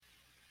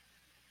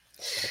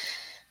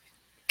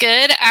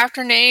Good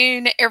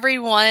afternoon,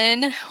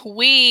 everyone.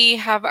 We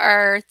have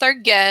our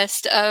third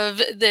guest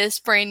of this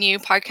brand new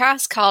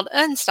podcast called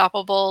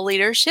Unstoppable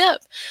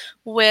Leadership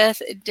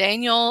with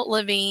Daniel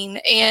Levin.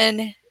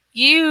 And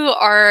you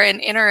are an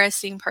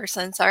interesting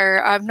person,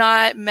 sir. I've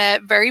not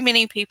met very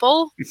many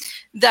people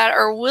that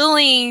are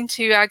willing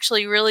to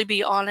actually really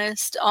be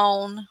honest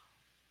on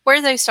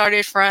where they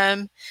started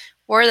from,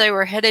 where they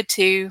were headed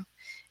to,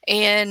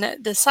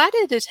 and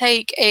decided to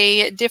take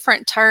a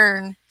different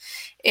turn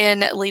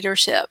in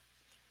leadership.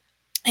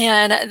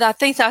 And I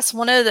think that's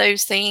one of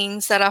those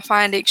things that I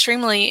find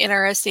extremely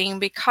interesting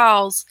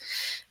because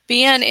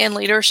being in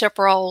leadership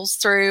roles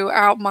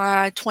throughout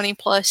my 20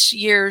 plus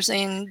years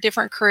in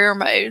different career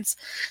modes,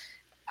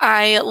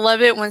 I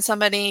love it when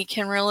somebody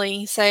can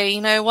really say,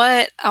 you know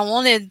what, I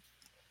wanted to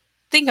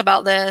think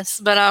about this,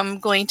 but I'm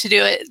going to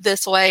do it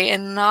this way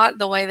and not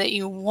the way that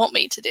you want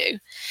me to do.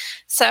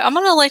 So I'm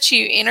going to let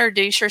you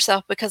introduce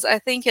yourself because I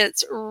think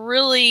it's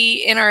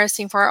really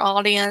interesting for our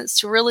audience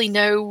to really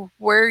know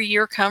where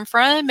you're come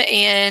from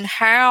and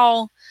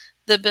how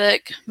the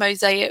book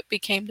Mosaic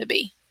became to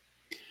be.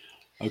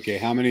 Okay,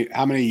 how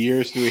many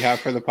years do we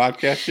have for the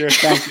podcast here?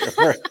 Thank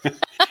you.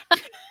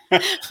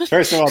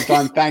 First of all,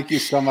 Don, thank you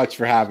so much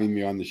for having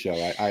me on the show.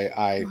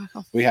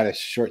 We had a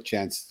short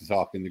chance to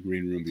talk in the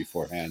green room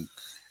beforehand,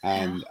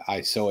 and I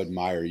so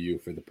admire you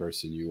for the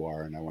person you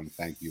are, and I want to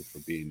thank you for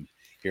being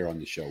here on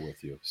the show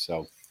with you.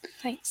 So,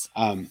 Thanks.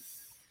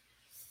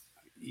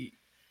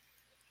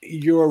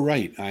 You're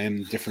right. I am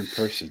a different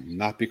person,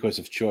 not because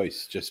of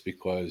choice, just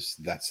because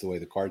that's the way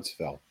the cards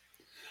fell.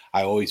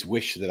 I always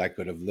wish that I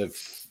could have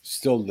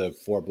still lived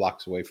 4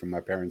 blocks away from my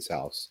parents'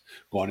 house,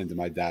 gone into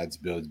my dad's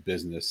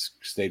business,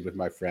 stayed with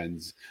my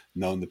friends,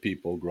 known the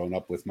people, grown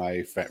up with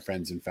my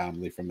friends and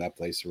family from that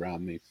place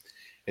around me.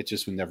 It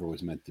just never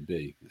was meant to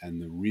be.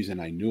 And the reason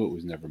I knew it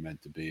was never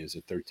meant to be is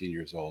at 13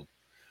 years old,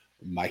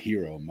 my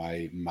hero,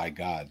 my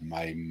God,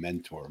 my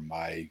mentor,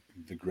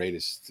 the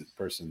greatest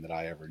person that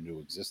I ever knew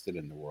existed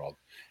in the world.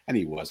 And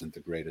he wasn't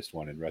the greatest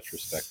one in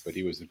retrospect, but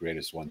he was the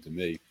greatest one to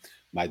me.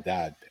 My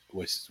dad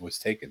was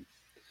taken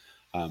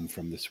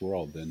from this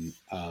world, and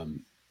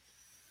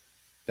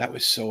that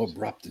was so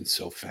abrupt and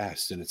so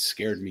fast, and it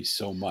scared me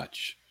so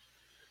much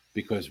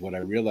because what I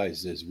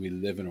realized is we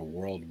live in a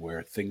world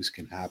where things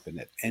can happen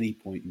at any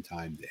point in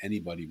time to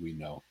anybody we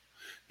know.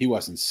 He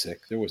wasn't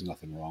sick. There was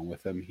nothing wrong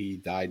with him. He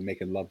died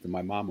making love to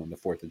my mom on the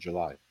 4th of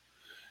July.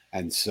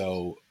 And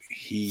so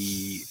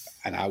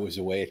and I was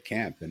away at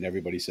camp, and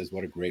everybody says,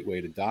 what a great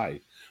way to die.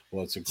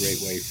 Well, it's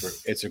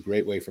a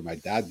great way for my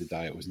dad to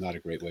die. It was not a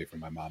great way for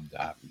my mom to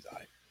have him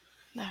die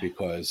No.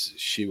 because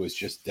she was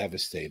just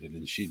devastated,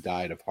 and she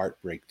died of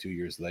heartbreak 2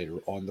 years later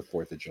on the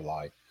 4th of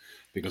July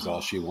because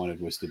all she wanted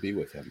was to be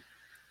with him.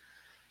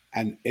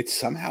 And it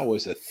somehow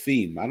was a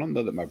theme. I don't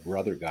know that my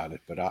brother got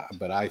it, but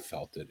I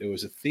felt it. It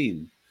was a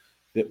theme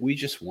that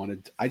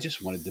I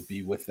just wanted to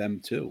be with them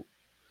too.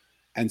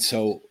 And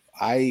so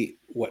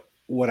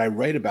what I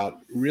write about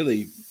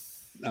really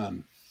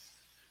um,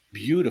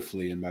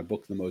 beautifully in my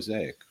book, The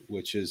Mosaic,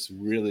 which is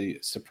really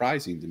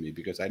surprising to me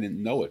because I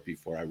didn't know it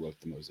before I wrote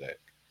The Mosaic,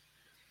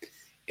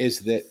 is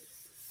that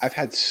I've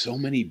had so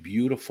many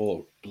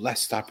beautiful,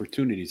 blessed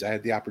opportunities. I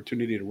had the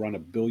opportunity to run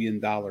 $1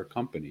 billion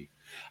company.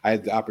 I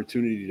had the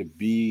opportunity to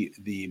be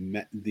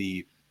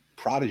the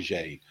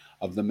protege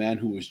of the man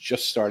who was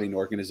just starting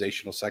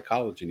organizational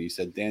psychology. And he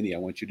said, Danny, I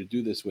want you to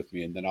do this with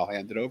me, and then I'll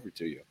hand it over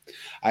to you.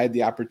 I had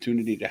the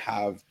opportunity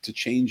to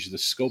change the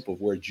scope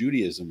of where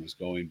Judaism was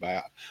going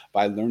by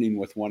learning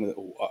with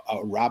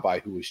a rabbi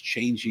who was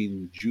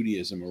changing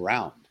Judaism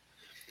around.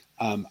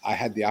 I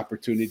had the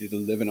opportunity to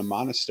live in a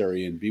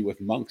monastery and be with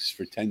monks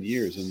for 10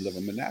 years and live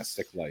a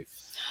monastic life.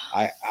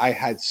 I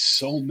had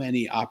so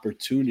many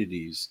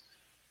opportunities,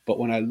 but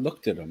when I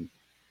looked at them,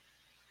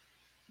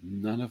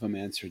 none of them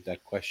answered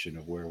that question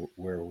of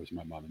where was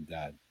my mom and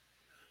dad.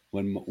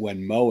 When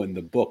Mo in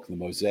the book, The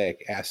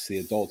Mosaic, asks the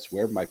adults,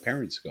 where did my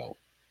parents go?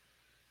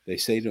 They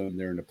say to him,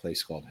 they're in a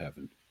place called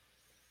heaven.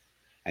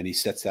 And he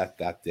sets out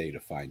that day to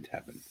find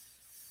heaven.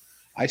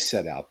 I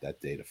set out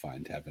that day to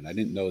find heaven. I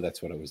didn't know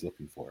that's what I was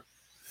looking for.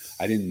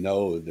 I didn't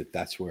know that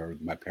that's where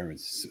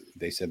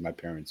they said my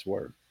parents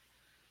were.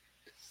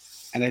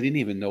 And I didn't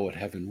even know what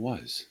heaven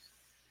was.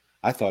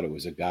 I thought it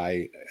was a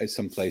guy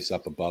someplace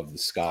up above the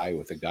sky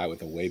with a guy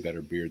with a way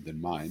better beard than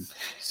mine,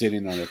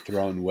 sitting on a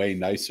throne way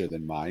nicer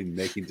than mine,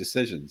 making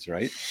decisions,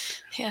 right?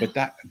 Yeah. But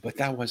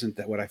that wasn't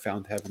what I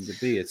found heaven to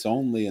be. It's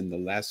only in the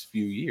last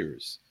few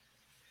years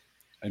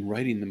and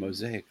writing The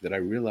Mosaic that I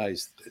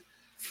realized that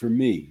for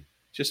me,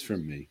 just for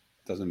me,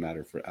 doesn't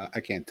matter I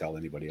can't tell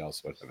anybody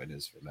else what heaven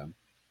is for them.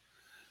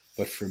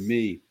 But for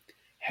me,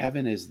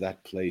 heaven is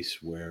that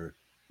place where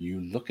you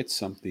look at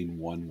something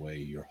one way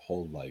your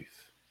whole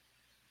life,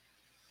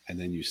 and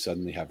then you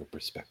suddenly have a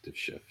perspective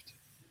shift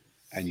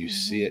and you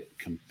see it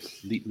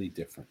completely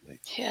differently.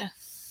 Yeah.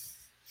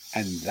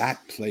 And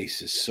that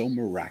place is so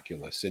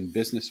miraculous. In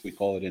business, we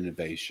call it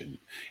innovation.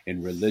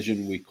 In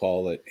religion, we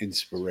call it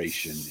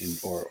inspiration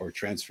or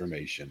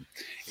transformation.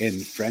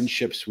 In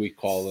friendships, we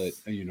call it,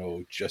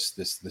 just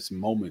this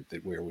moment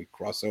that where we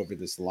cross over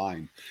this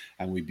line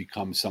and we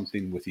become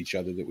something with each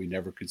other that we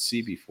never could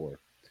see before.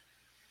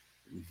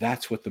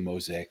 That's what the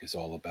mosaic is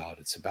all about.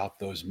 It's about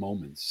those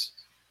moments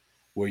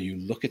where you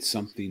look at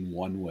something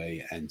one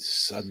way and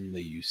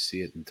suddenly you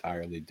see it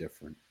entirely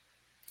different.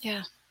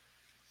 Yeah.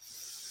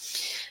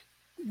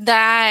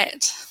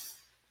 That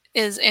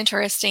is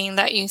interesting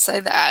that you say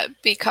that,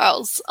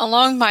 because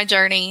along my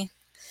journey,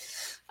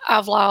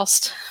 I've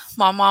lost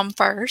my mom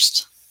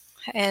first,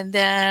 and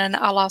then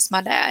I lost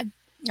my dad.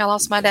 I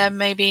lost my Okay. dad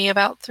maybe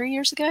about 3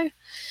 years ago.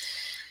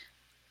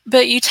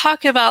 But you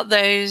talk about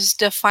those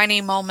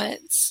defining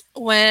moments.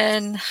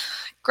 When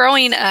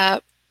growing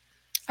up,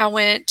 I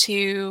went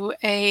to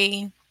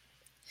a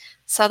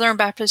Southern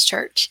Baptist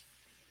church.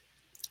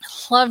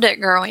 Loved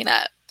it growing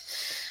up.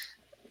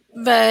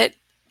 But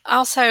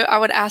also, I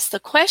would ask the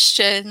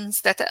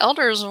questions that the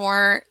elders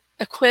weren't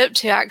equipped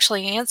to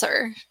actually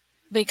answer,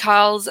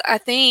 because I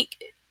think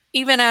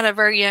even at a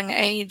very young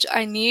age,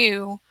 I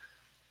knew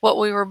what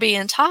we were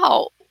being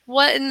taught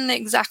wasn't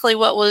exactly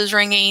what was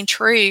ringing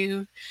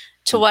true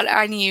to what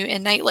I knew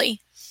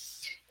innately.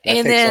 That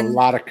And takes a then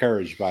lot of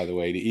courage, by the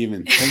way, to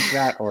even think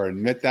that or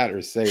admit that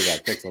or say that.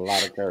 It takes a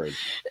lot of courage.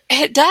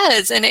 it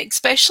does, and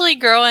especially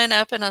growing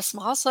up in a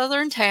small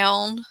southern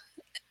town,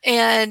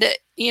 and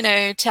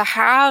to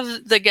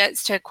have the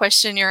guts to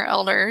question your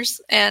elders.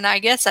 And I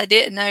guess I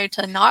didn't know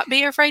to not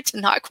be afraid to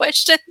not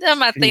question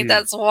them. I think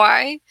that's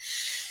why.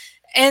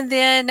 And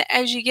then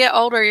as you get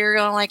older, you're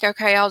going like,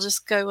 okay, I'll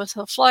just go with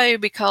the flow,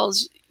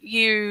 because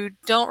you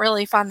don't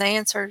really find the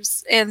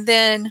answers. And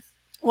then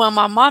when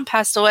my mom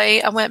passed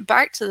away, I went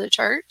back to the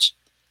church.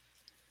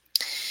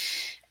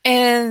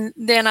 And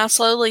then I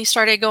slowly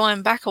started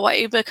going back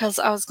away, because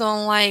I was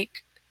going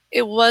like,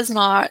 it was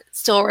not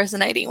still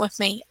resonating with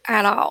me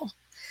at all.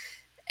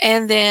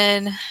 And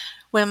then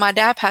when my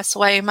dad passed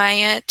away, my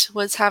aunt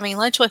was having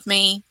lunch with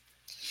me,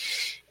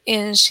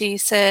 and she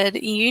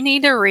said, "You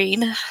need to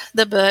read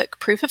the book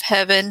Proof of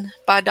Heaven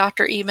by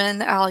Dr.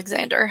 Eben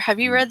Alexander. Have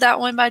you read that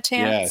one by Yes,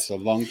 chance?" a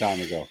long time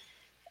ago.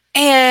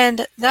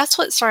 And that's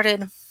what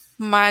started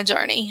my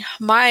journey,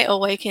 my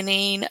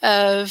awakening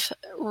of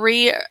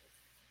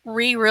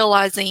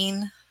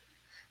realizing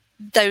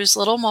those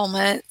little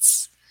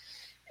moments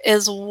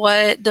is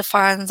what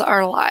defines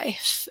our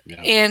life.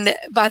 Yeah. And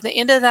by the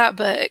end of that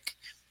book,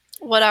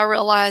 what I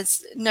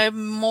realized, no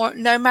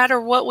matter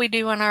what we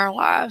do in our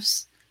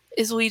lives,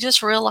 is we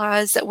just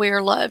realize that we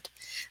are loved.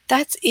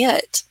 That's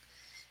it.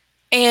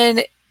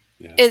 And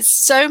Yeah. it's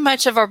so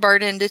much of a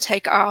burden to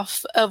take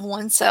off of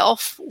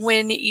oneself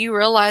when you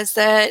realize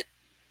that,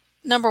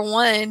 number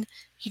one,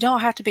 you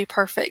don't have to be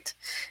perfect.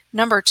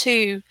 Number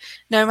two,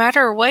 no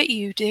matter what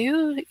you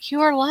do,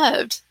 you are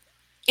loved.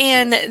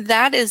 And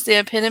that is the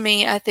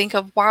epitome, I think,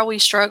 of why we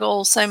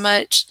struggle so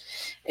much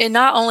in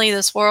not only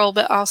this world,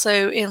 but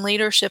also in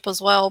leadership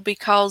as well,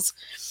 because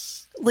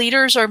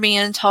leaders are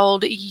being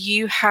told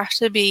you have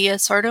to be a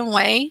certain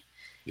way,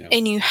 Yeah.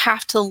 and you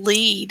have to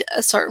lead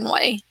a certain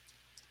way.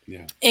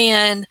 Yeah.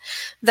 And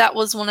that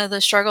was one of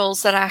the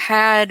struggles that I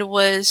had,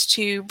 was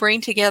to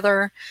bring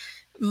together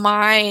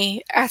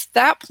at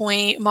that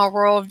point, my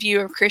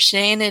worldview of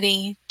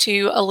Christianity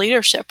to a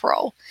leadership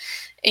role.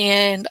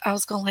 And I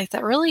was going like,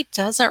 that really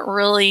doesn't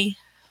really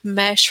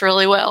mesh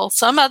really well.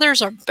 Some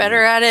others are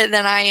better at it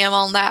than I am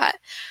on that,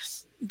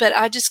 but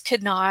I just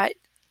could not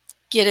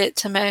get it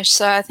to mesh.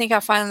 So I think I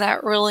find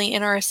that really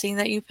interesting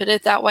that you put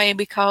it that way,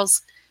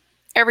 because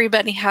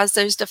everybody has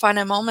those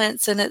defining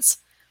moments, and it's,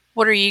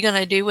 what are you going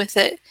to do with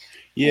it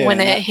Yeah, when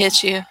it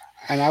hits you?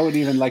 and I would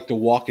even like to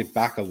walk it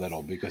back a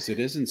little, because it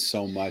isn't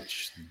so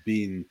much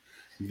being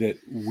that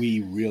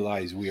we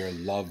realize we are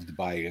loved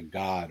by a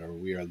God or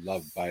we are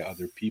loved by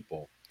other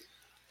people.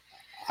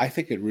 I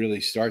think it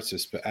really starts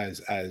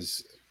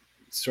as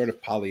sort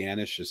of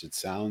Pollyannish as it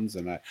sounds,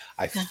 and I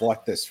Yeah.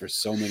 fought this for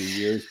so many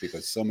years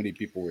because so many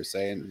people were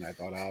saying, and I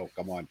thought, oh,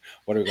 come on,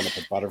 what are we going to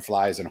put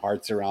butterflies and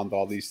hearts around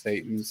all these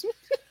statements?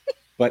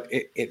 But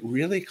it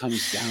really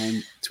comes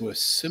down to a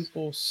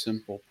simple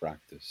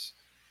practice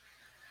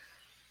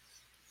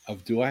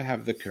of, do I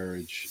have the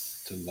courage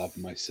to love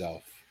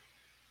myself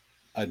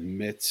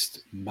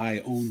amidst my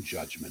own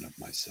judgment of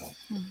myself?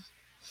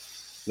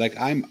 Like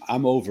I'm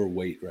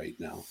overweight right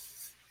now,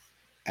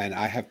 and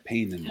I have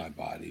pain in my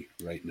body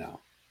right now.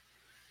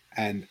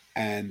 And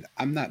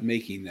I'm not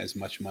making as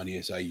much money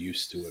as I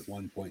used to at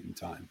one point in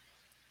time.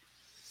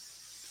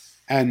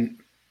 And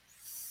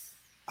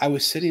I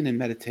was sitting in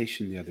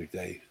meditation the other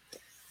day,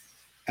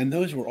 and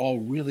those were all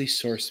really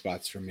sore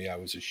spots for me. I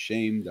was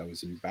ashamed, I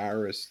was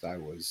embarrassed,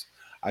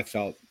 I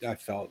felt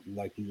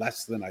like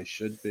less than I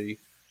should be.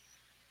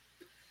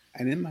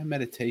 And in my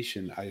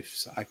meditation,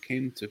 I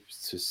came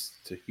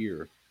to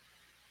hear,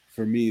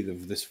 for me,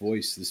 this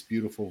voice, this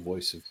beautiful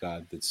voice of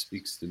God that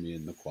speaks to me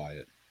in the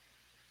quiet.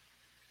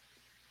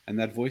 And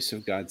that voice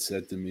of God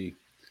said to me,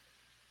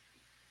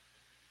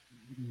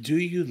 Do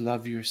you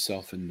love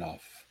yourself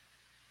enough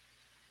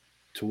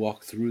to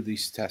walk through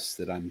these tests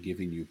that I'm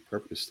giving you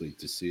purposely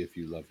to see if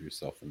you love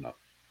yourself enough?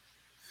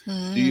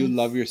 Do you Mm.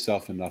 love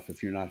yourself enough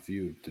if you're not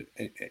viewed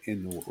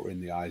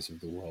in the eyes of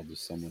the world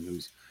as someone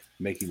who's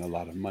making a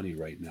lot of money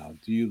right now?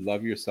 Do you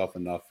love yourself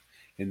enough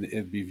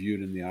be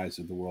viewed in the eyes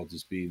of the world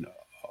as being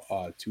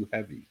too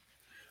heavy?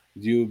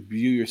 Do you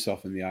view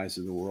yourself in the eyes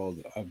of the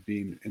world of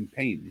being in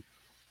pain?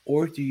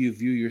 Or do you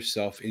view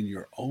yourself in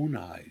your own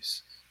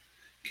eyes?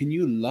 Can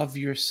you love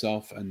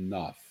yourself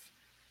enough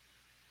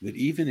that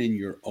even in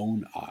your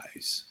own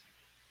eyes,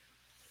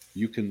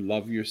 you can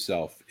love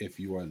yourself if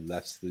you are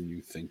less than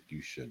you think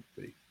you should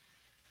be?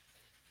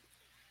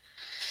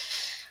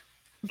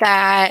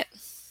 That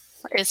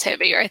is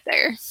heavy right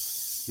there.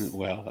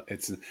 Well,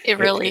 It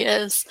really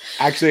is.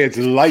 actually it's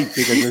light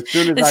because as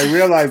soon as I It's,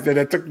 realized it,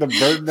 it took the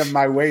burden of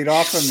my weight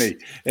off of me.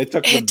 It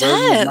took the it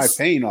burden of my does.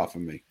 pain off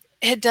of me.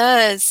 It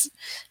does.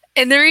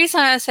 And the reason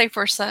I say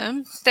for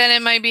some that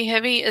it might be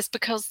heavy is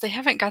because they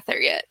haven't got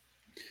there yet.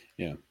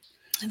 Yeah.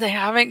 They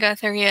haven't got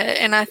there yet.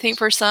 And I think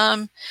for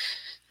some,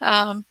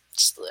 a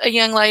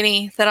young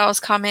lady that I was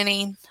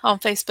commenting on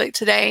Facebook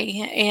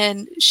today,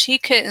 and she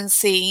couldn't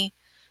see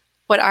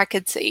what I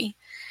could see.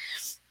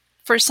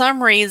 For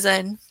some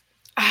reason,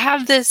 I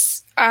have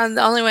this,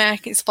 the only way I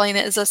can explain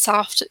it is a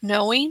soft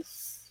knowing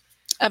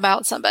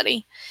about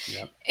somebody.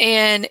 Yeah.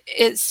 And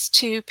it's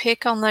to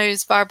pick on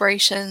those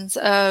vibrations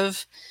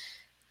of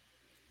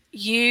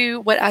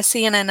what I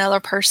see in another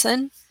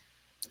person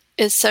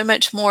is so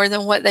much more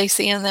than what they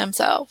see in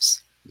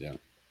themselves. Yeah.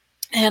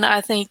 And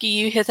I think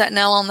you hit that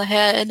nail on the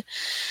head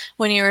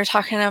when you were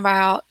talking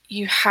about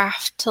you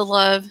have to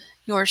love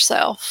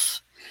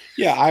yourself.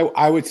 Yeah,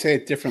 I would say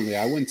it differently.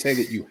 I wouldn't say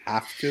that you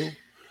have to.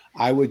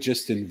 I would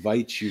just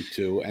invite you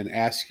to and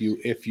ask you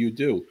if you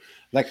do.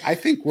 Like I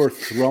think we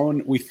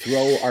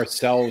throw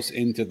ourselves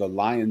into the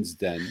lion's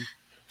den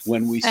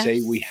when we Yeah.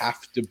 say we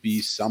have to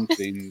be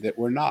something that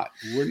we're not.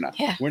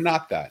 Yeah. We're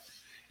not that.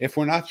 If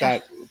we're not Yeah.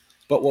 that,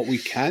 but what we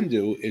can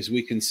do is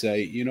we can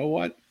say, you know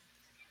what?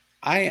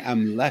 I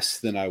am less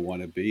than I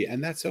want to be,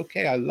 and that's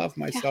okay. I love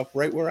Yeah. myself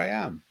right where I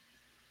am.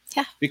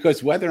 Yeah.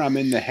 Because whether I'm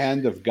in the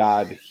hand of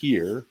God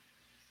here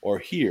or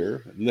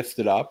here,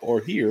 lifted up, or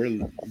here,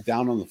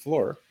 down on the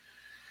floor,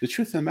 the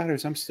truth of the matter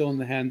is I'm still in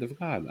the hand of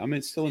God.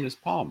 Still in his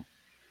palm.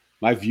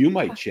 My view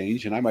might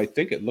change and I might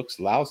think it looks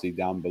lousy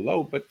down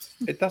below, but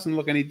it doesn't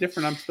look any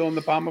different. I'm still in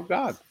the palm of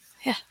God.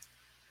 Yeah.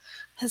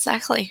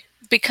 Exactly.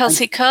 Because And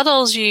he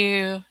cuddles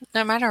you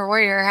no matter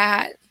where you're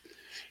at.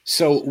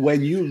 so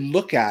when you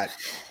look at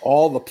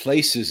all the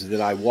places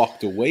that I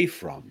walked away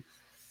from,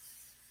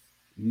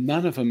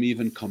 none of them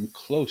even come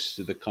close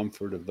to the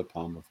comfort of the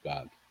palm of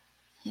God.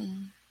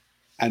 Mm.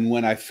 And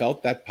when I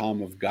felt that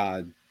palm of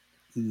God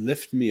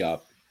lift me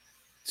up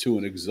to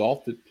an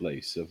exalted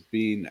place of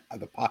being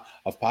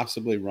of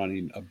possibly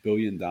running $1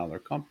 billion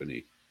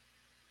company,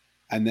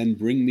 and then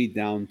bring me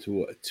down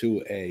to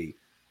a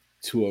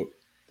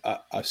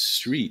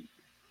street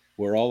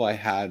where all I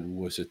had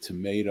was a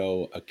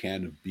tomato, a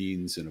can of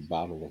beans, and a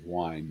bottle of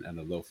wine and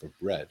a loaf of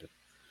bread.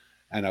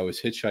 And I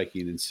was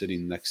hitchhiking and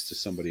sitting next to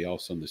somebody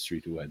else on the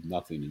street who had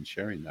nothing and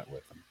sharing that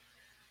with them.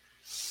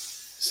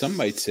 Some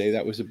might say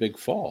that was a big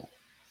fall.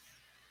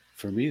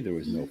 For me, there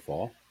was no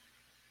fall.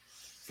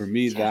 For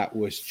me, Yeah. that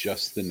was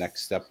just the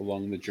next step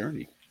along the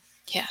journey.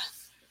 Yeah.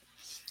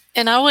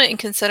 And I wouldn't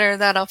consider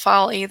that a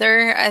fall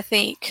either. I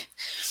think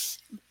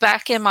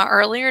back in my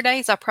earlier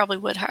days, I probably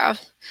would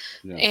have.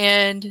 Yeah.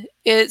 And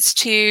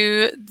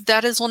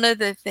that is one of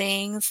the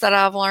things that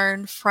I've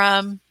learned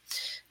from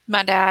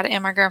my dad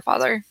and my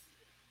grandfather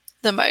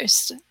the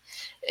most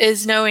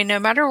is knowing no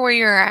matter where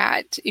you're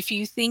at, if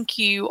you think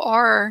you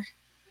are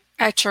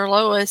at your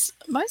lowest,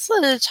 most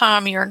of the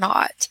time you're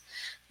not.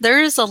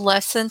 There is a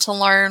lesson to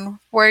learn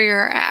where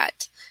you're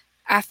at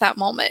that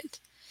moment.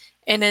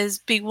 And is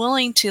be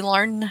willing to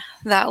learn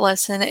that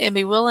lesson and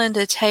be willing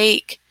to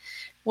take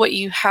what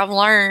you have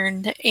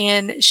learned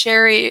and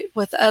share it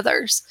with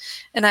others.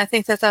 And I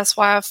think that that's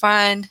why I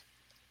find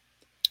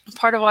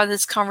part of why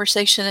this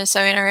conversation is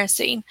so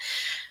interesting,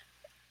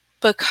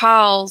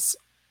 because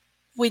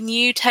when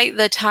you take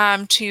the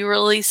time to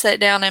really sit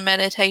down in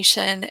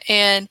meditation,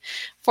 and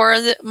for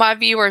my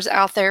viewers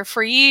out there,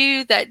 for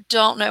you that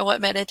don't know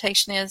what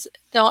meditation is,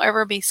 don't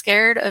ever be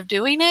scared of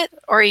doing it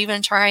or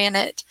even trying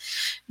it.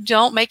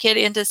 Don't make it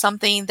into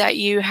something that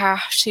you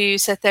have to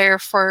sit there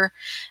for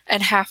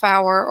a half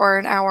hour or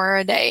an hour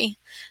a day.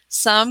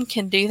 Some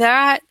can do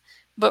that,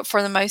 but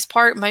for the most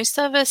part, most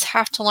of us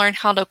have to learn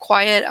how to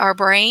quiet our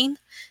brain.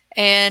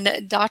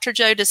 And Dr.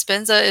 Joe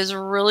Dispenza is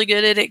really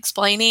good at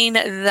explaining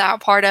that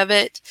part of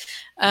it.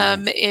 Yeah.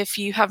 If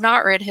you have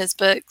not read his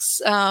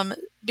books,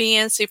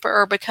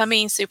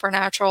 Becoming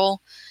Supernatural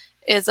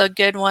is a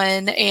good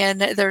one.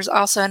 And there's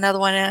also another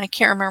one, and I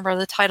can't remember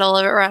the title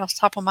of it right off the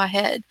top of my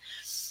head.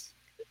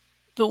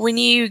 But when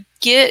you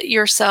get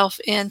yourself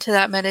into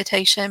that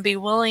meditation, be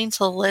willing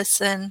to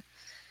listen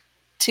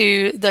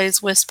to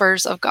those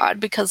whispers of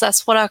God, because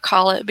that's what I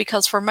call it.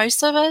 Because for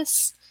most of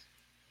us,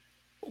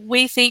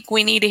 we think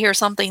we need to hear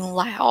something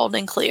loud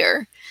and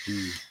clear.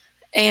 Mm.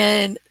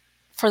 And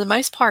for the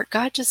most part,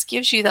 God just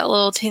gives you that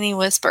little teeny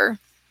whisper,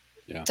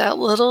 Yeah. that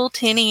little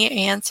teeny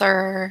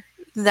answer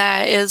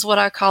that is what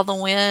I call the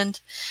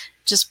wind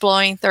just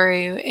blowing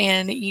through,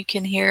 and you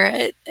can hear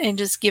it. And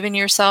just giving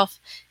yourself,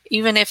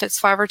 even if it's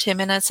 5 or 10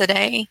 minutes a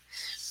day,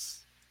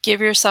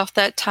 give yourself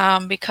that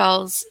time,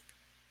 because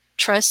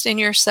trust in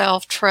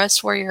yourself,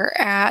 trust where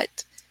you're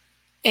at,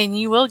 and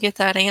you will get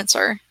that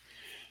answer.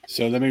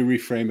 So let me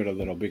reframe it a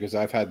little, because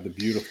I've had the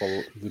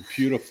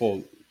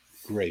beautiful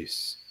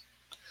grace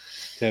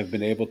to have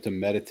been able to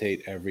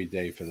meditate every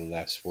day for the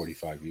last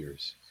 45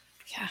 years.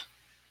 Yeah.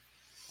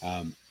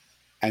 Um,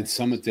 and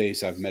some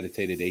days I've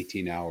meditated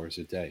 18 hours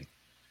a day.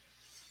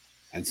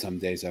 And some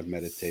days I've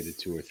meditated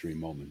 2 or 3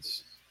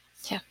 moments.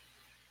 Yeah.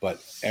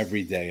 But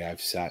every day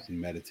I've sat and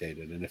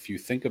meditated. And if you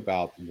think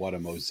about what a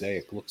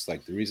mosaic looks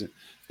like, the reason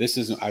this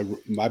isn't,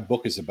 my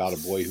book is about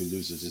a boy who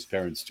loses his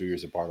parents 2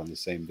 years apart on the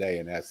same day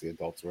and asks the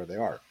adults where they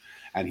are,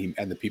 and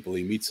the people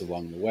he meets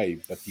along the way.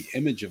 But the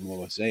image of a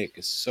mosaic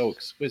is so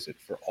exquisite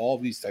for all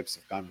these types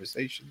of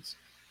conversations.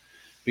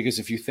 Because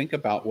if you think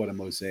about what a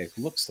mosaic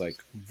looks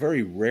like,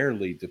 very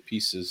rarely do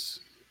pieces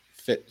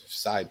fit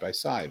side by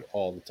side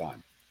all the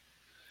time.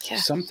 Yeah.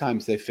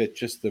 Sometimes they fit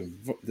just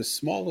the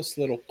smallest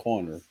little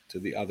corner to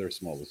the other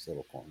smallest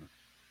little corner.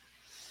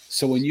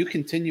 So when you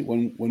continue,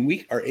 when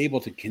we are able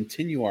to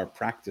continue our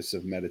practice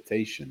of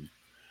meditation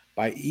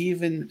by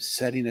even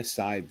setting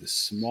aside the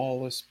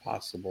smallest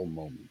possible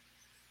moment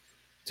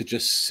to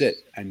just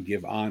sit and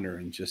give honor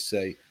and just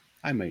say,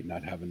 I might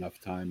not have enough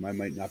time, I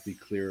might not be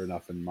clear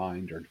enough in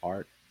mind or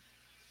heart,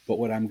 but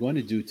what I'm going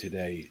to do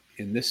today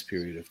in this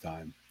period of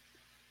time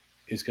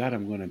is, God,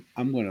 I'm going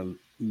to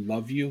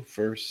love you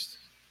first,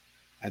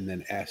 and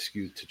then ask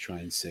you to try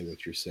and say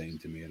what you're saying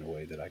to me in a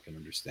way that I can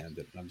understand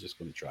it. And I'm just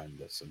going to try and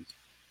listen.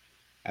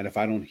 And if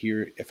I don't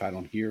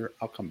hear,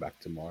 I'll come back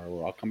tomorrow,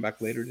 or I'll come back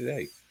later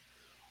today,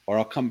 or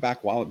I'll come back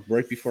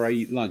right before I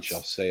eat lunch.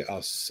 I'll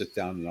sit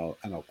down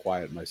and I'll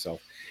quiet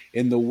myself.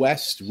 In the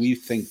West, we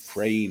think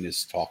praying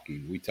is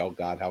talking. We tell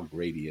God how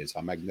great He is,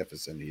 how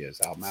magnificent He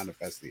is, how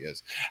manifest He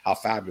is, how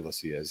fabulous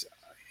He is.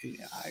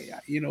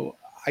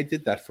 I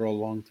did that for a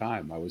long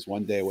time. I was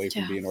one day away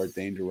from Yeah. being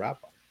ordained a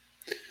rabbi.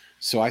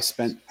 So I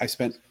spent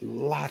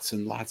lots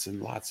and lots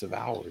and lots of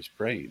hours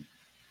praying.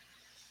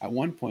 At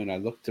one point, I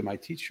looked to my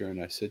teacher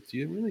and I said, "Do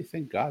you really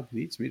think God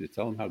needs me to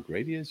tell him how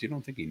great He is? You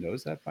don't think He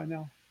knows that by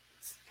now?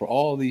 For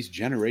all these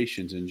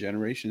generations and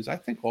generations, I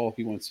think all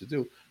He wants to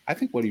do, I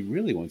think what He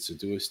really wants to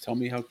do is tell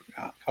me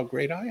how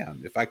great I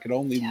am. If I could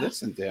only Yeah.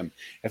 listen to Him,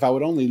 if I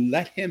would only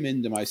let Him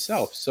into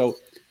myself." So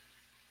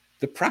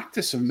the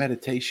practice of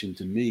meditation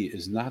to me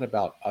is not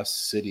about us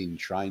sitting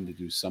trying to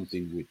do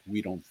something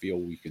we don't feel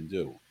we can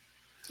do.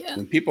 Yeah.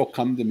 When people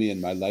come to me in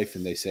my life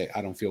and they say,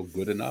 I don't feel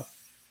good enough,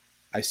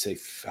 I say,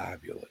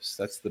 fabulous.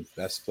 That's the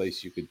best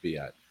place you could be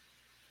at.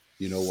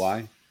 You know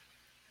why?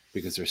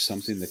 Because there's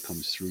something that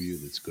comes through you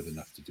that's good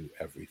enough to do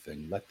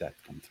everything. Let that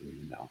come through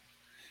you now.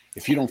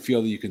 If you Yeah. don't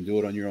feel that you can do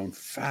it on your own,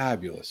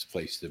 fabulous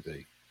place to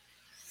be.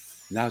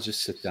 Now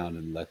just sit down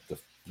and let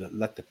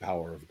the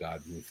power of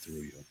God move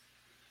through you.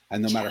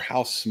 And no matter Yeah.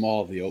 how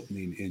small the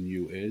opening in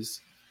you is,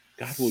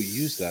 God will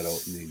use that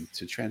opening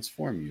to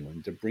transform you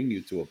and to bring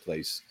you to a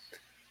place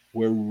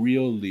where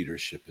real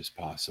leadership is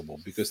possible,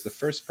 because the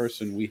first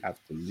person we have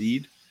to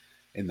lead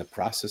in the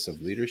process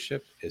of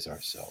leadership is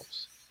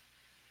ourselves.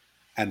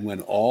 And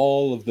when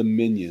all of the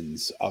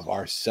minions of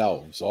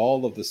ourselves,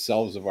 all of the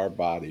cells of our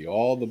body,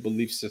 all the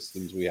belief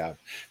systems we have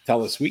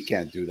tell us we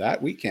can't do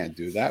that, we can't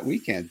do that, we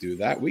can't do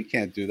that, we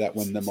can't do that,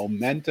 when the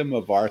momentum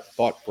of our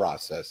thought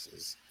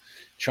processes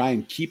try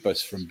and keep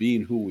us from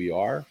being who we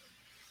are,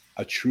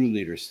 a true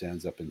leader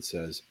stands up and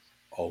says,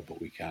 oh,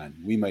 but we can.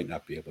 We might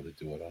not be able to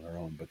do it on our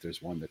own, but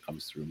there's one that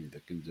comes through me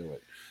that can do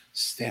it.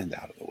 Stand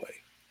out of the way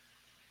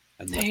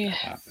and There let you, that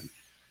happen.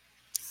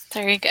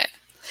 there you go.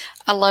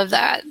 I love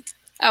that.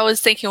 I was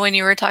thinking when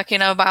you were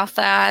talking about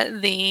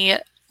that, the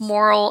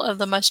moral of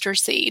the mustard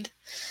seed.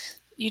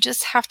 You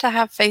just have to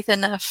have faith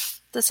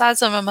enough, the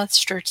size of a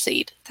mustard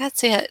seed.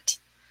 That's it.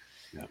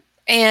 Yeah.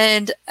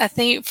 And I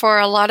think for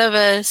a lot of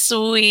us,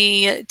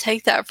 we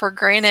take that for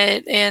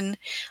granted. And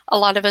a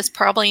lot of us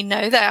probably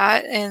know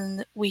that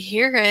and we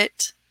hear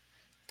it,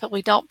 but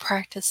we don't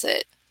practice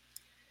it.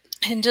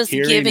 And just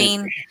Hearing and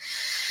giving.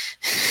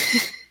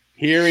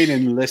 hearing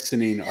and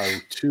listening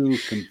are two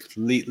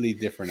completely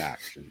different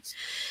actions.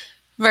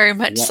 Very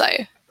much so.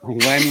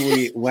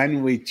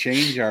 When we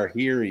change our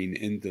hearing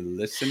into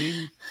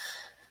listening,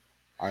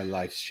 our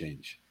lives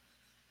change.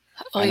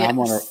 Oh, And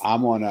yes.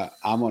 I'm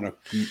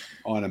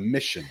on a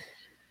mission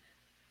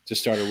to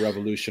start a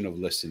revolution of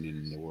listening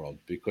in the world,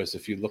 because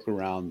if you look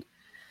around,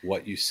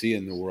 what you see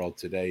in the world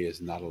today is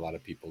not a lot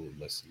of people who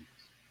listen.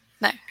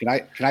 No,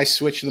 Can I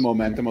switch the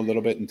momentum a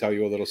little bit and tell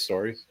you a little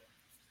story?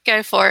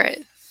 go for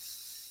it.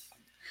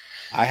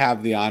 I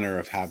have the honor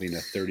of having a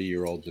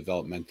 30-year-old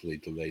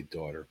developmentally delayed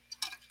daughter.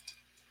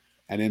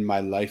 And in my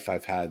life,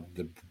 I've had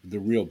the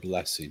real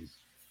blessing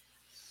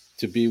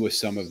to be with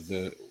some of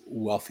the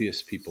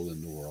wealthiest people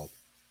in the world.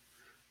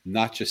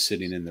 not just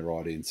sitting in their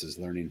audiences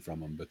learning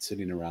from them, but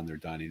sitting around their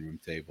dining room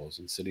tables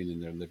and sitting in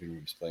their living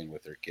rooms playing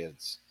with their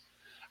kids.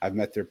 I've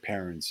met their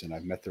parents and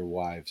I've met their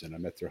wives and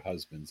I've met their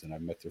husbands and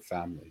I've met their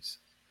families.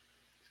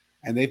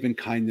 And they've been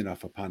kind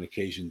enough upon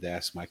occasion to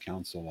ask my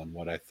counsel on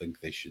what I think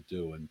they should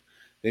do. And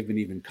they've been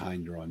even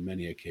kinder on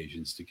many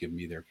occasions to give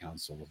me their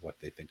counsel of what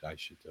they think I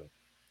should do.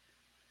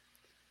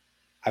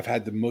 I've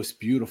had the most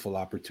beautiful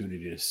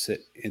opportunity to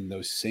sit in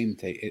those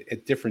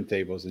at different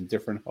tables in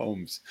different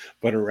homes,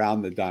 but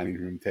around the dining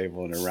room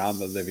table and around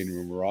the living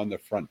room or on the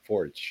front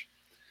porch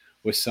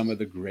with some of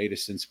the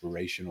greatest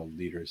inspirational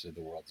leaders that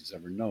the world has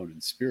ever known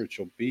and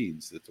spiritual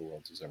beings that the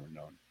world has ever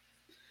known.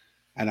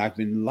 And I've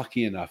been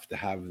lucky enough to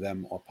have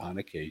them upon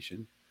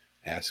occasion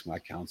ask my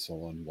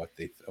counsel on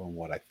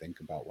what I think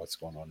about what's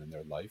going on in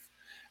their life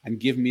and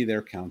give me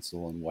their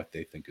counsel on what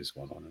they think is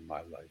going on in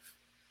my life.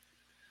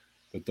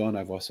 But Dawn,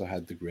 I've also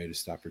had the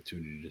greatest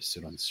opportunity to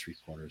sit on the street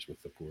corners with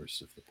the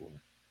poorest of the poor.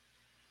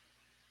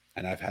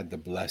 And I've had the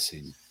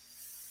blessing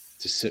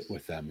to sit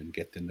with them and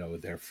get to know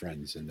their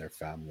friends and their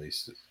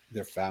families,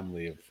 their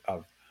family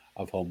of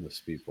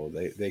homeless people.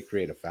 They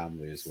create a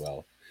family as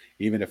well.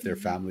 Even if their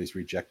Mhm. families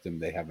reject them,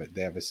 they have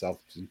a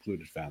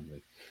self-included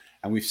family.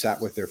 And we've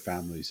sat with their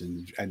families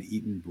and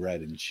eaten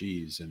bread and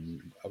cheese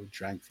and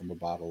drank from a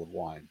bottle of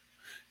wine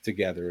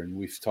together. And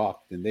we've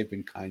talked, and they've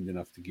been kind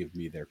enough to give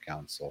me their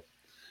counsel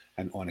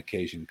and on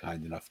occasion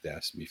kind enough to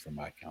ask me for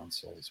my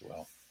counsel as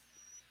well.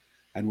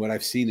 And what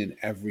I've seen in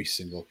every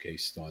single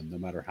case, Dawn, no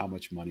matter how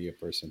much money a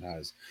person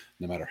has,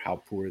 no matter how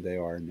poor they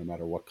are, no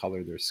matter what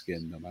color their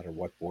skin, no matter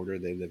what border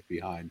they live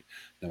behind,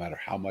 no matter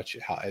how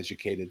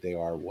educated they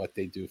are, what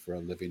they do for a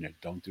living or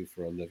don't do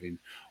for a living,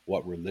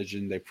 what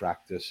religion they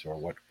practice, or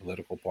what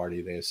political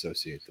party they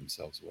associate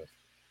themselves with,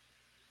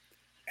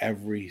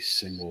 every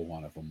single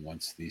one of them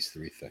wants these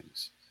three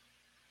things.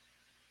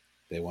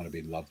 They want to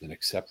be loved and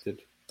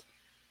accepted.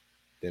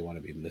 They want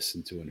to be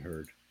listened to and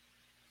heard.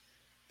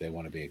 They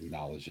want to be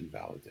acknowledged and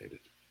validated.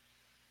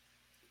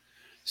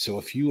 So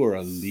if you are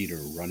a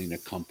leader running a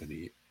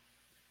company,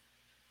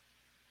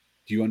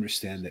 do you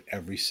understand that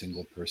every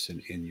single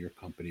person in your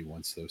company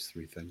wants those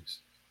three things?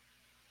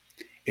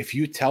 If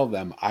you tell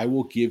them, I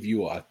will give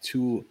you a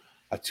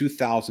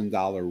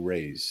 $2,000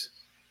 raise,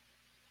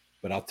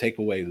 but I'll take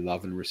away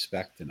love and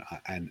respect, and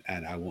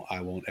I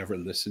won't ever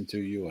listen to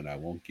you, and I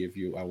won't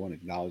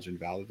acknowledge and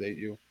validate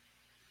you,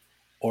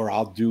 or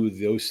I'll do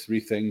those three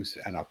things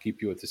and I'll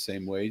keep you at the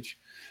same wage.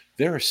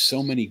 There are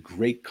so many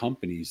great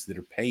companies that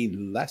are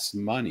paying less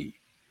money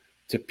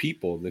to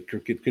people that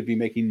could be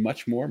making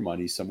much more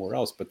money somewhere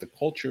else. But the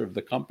culture of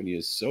the company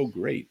is so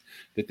great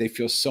that they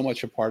feel so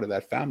much a part of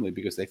that family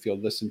because they feel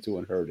listened to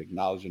and heard,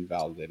 acknowledged and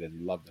validated,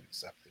 and loved and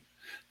accepted,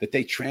 that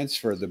they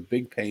transfer the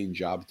big paying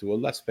job to a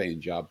less paying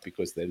job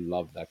because they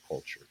love that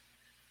culture.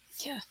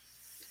 Yeah.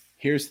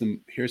 Here's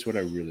what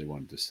I really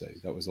wanted to say.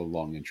 That was a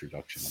long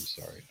introduction. I'm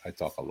sorry. I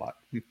talk a lot.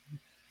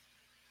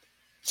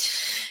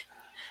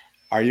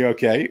 Are you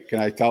okay? Can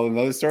I tell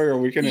another story or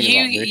we can You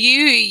interrupt me?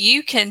 you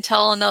you can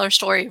tell another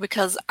story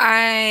because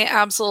I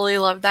absolutely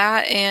love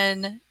that,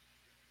 and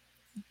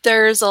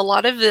there's a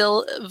lot of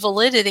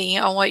validity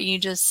on what you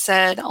just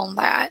said on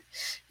that.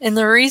 And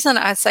the reason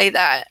I say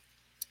that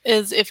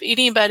is if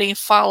anybody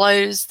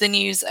follows the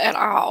news at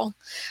all,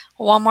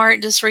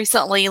 Walmart just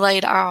recently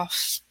laid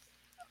off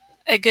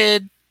a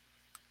good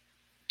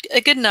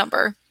a good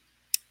number.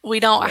 We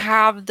don't Yes.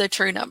 have the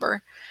true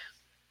number,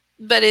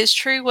 but it's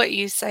true what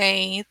you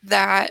say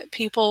that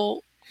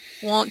people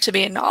want to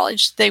be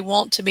acknowledged, they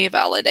want to be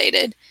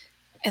validated,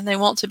 and they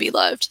want to be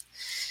loved.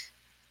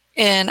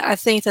 And I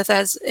think that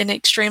that's an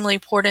extremely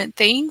important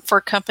thing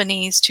for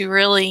companies to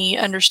really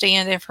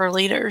understand and for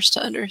leaders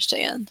to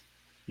understand.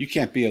 You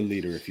can't be a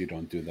leader if you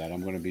don't do that.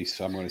 I'm going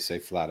to say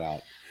flat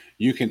out.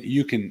 You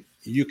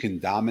can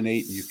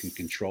dominate and you can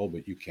control,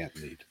 but you can't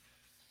lead.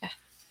 Yeah.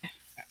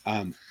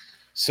 Um,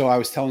 so I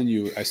was telling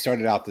you, I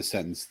started out the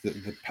sentence,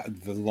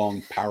 the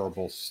long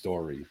parable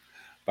story,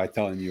 by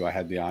telling you I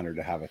had the honor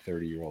to have a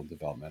 30-year-old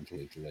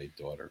developmentally delayed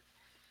daughter.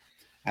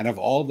 And of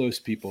all those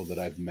people that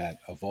I've met,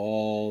 of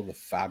all the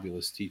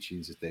fabulous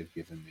teachings that they've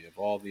given me, of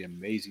all the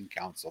amazing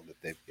counsel that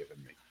they've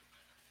given me,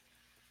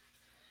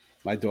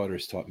 my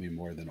daughter's taught me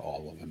more than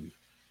all of them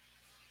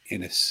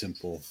in a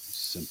simple,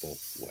 simple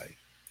way.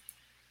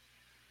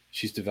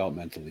 She's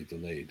developmentally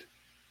delayed.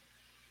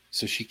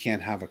 So she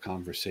can't have a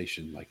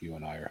conversation like you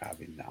and I are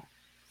having now.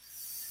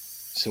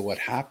 So what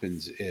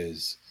happens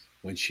is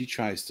when she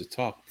tries to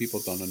talk, people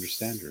don't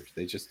understand her.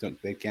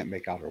 They can't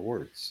make out her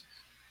words.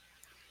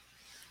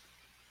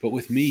 But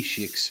with me,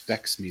 she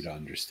expects me to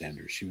understand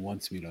her. She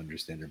wants me to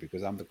understand her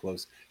because I'm the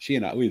close. She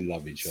and I, we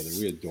love each other.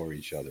 We adore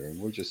each other. And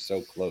we're just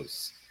so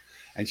close.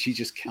 And she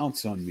just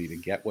counts on me to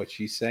get what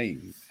she's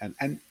saying.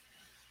 And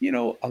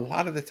a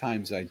lot of the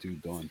times I do,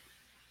 Dawn,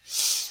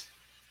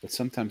 but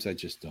sometimes I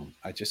just don't.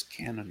 I just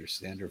can't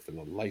understand her for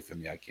the life of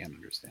me. I can't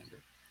understand her.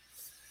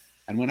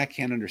 And when I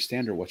can't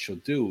understand her, what she'll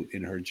do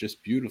in her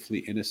just beautifully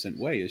innocent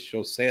way is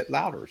she'll say it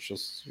louder.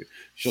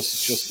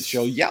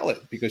 She'll yell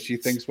it because she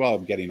thinks, well,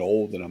 I'm getting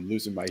old and I'm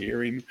losing my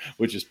hearing,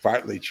 which is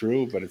partly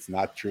true, but it's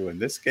not true in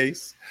this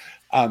case.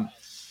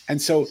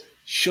 And so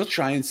she'll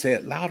try and say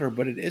it louder,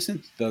 but it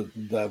isn't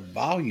the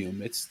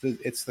volume; it's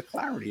the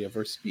clarity of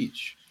her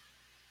speech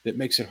that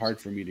makes it hard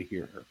for me to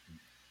hear her.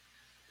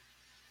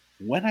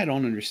 When I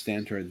don't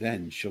understand her,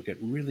 then she'll get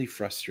really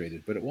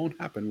frustrated, but it won't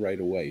happen right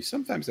away.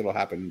 Sometimes it'll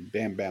happen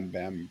bam, bam,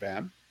 bam,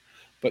 bam.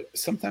 But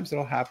sometimes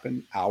it'll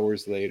happen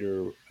hours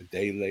later, a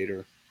day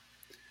later.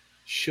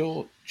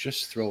 She'll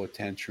just throw a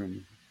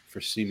tantrum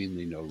for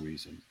seemingly no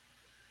reason.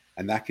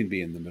 And that can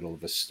be in the middle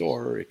of a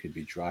store. It could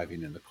be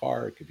driving in the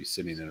car. It could be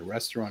sitting in a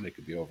restaurant. It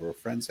could be over a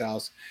friend's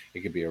house.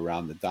 It could be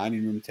around the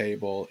dining room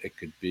table. It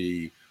could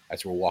be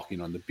as we're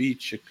walking on the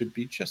beach. It could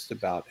be just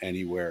about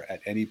anywhere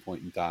at any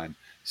point in time.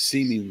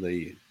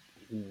 Seemingly,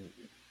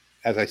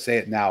 as I say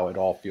it now, it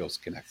all feels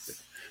connected,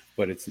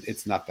 but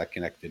it's not that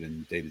connected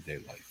in day to day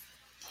life.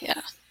 Yeah.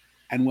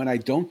 And when I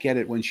don't get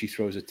it when she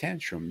throws a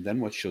tantrum,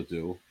 then what she'll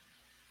do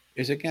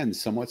is, again,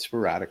 somewhat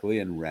sporadically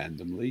and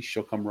randomly,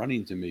 she'll come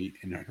running to me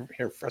in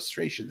her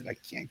frustration that I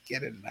can't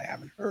get it and I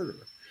haven't heard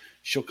her.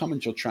 She'll come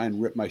and she'll try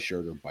and rip my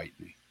shirt or bite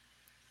me.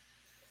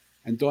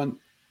 And Dawn,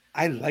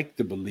 I like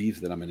to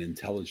believe that I'm an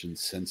intelligent,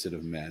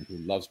 sensitive man who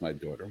loves my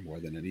daughter more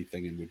than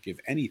anything and would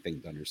give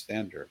anything to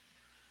understand her.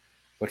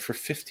 But for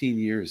 15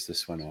 years,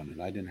 this went on,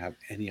 and I didn't have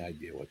any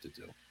idea what to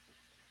do.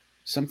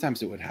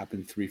 Sometimes it would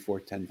happen 3,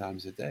 4, 10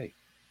 times a day.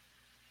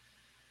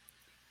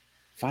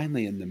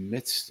 Finally, in the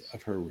midst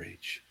of her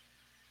rage,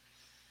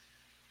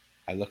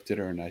 I looked at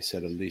her and I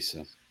said,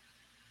 Elisa,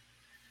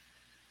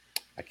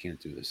 I can't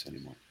do this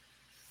anymore.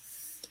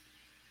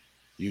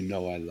 You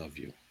know I love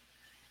you.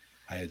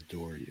 I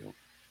adore you.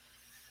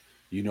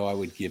 You know I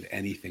would give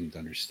anything to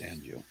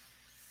understand you.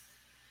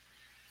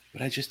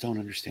 But I just don't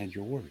understand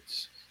your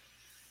words.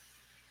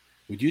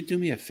 Would you do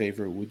me a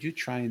favor? Would you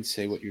try and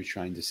say what you're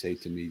trying to say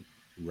to me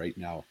right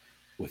now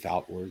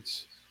without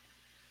words?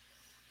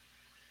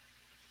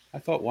 I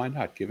thought, why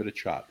not? Give it a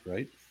shot,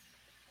 right?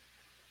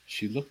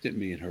 She looked at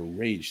me and her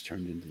rage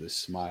turned into this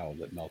smile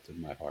that melted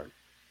my heart.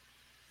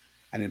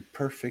 And in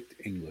perfect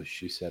English,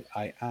 she said,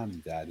 I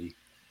am Daddy.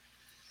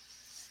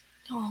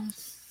 Oh.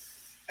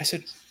 I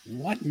said,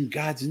 what in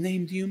God's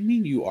name do you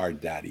mean you are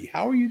Daddy?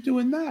 How are you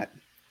doing that?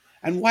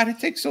 And why did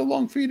it take so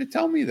long for you to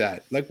tell me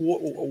that? Like,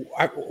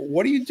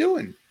 what are you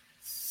doing?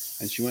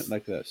 And she went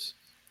like this.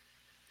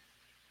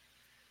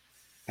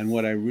 And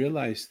what I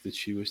realized that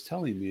she was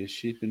telling me is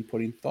she'd been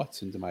putting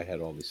thoughts into my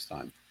head all this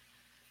time.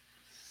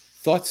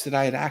 Thoughts that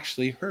I had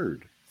actually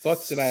heard,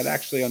 thoughts that I had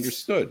actually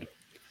understood.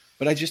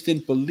 But I just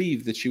didn't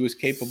believe that she was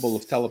capable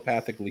of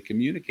telepathically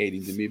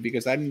communicating to me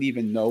because I didn't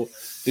even know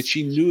that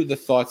she knew the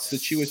thoughts that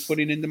she was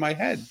putting into my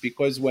head.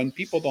 Because when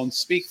people don't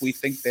speak, we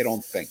think they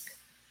don't think.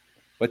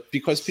 But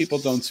because people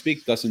don't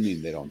speak doesn't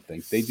mean they don't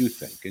think. They do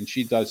think, and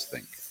she does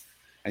think.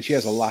 And she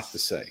has a lot to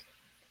say.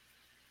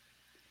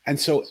 And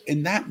so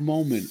in that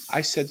moment,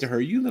 I said to her,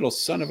 you little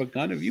son of a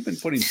gun, have you been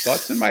putting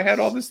thoughts in my head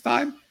all this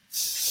time?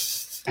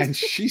 And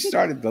she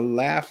started to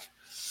laugh,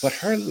 but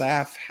her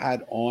laugh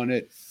had on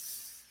it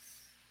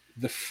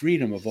the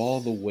freedom of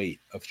all the weight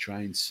of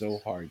trying so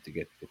hard to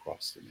get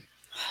across to me.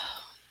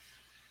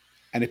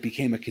 And it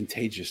became a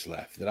contagious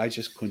laugh that I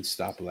just couldn't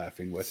stop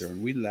laughing with her.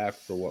 And we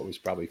laughed for what was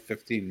probably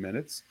 15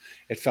 minutes.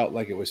 It felt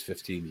like it was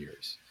 15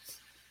 years.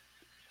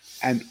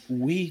 And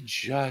we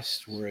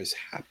just were as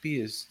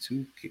happy as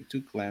two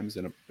clams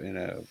in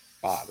a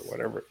pot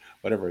or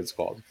whatever it's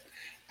called.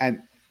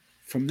 And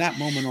from that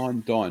moment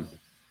on, Dawn,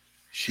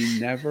 she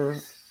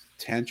never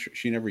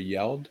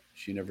yelled,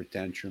 she never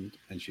tantrumed,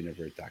 and she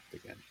never attacked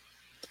again.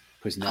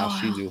 Because now Oh,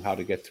 she wow. knew how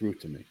to get through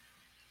to me.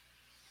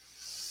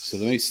 So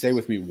let me stay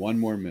with me one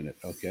more minute,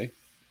 okay?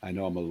 I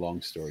know I'm a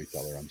long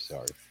storyteller, I'm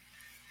sorry.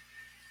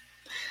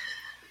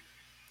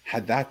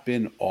 Had that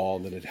been all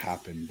that had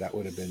happened, that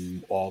would have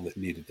been all that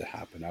needed to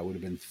happen. I would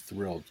have been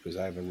thrilled because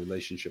I have a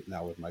relationship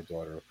now with my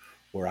daughter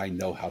where I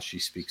know how she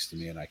speaks to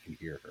me and I can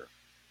hear her.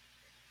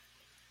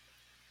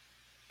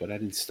 But I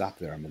didn't stop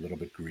there. I'm a little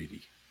bit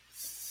greedy.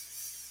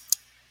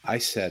 I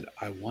said,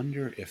 I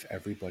wonder if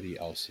everybody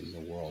else in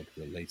the world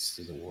relates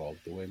to the world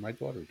the way my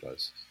daughter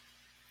does.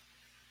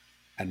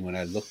 And when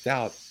I looked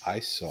out, I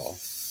saw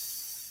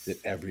that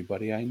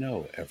everybody I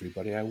know,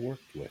 everybody I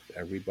worked with,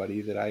 every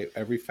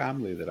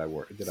family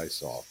that I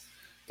saw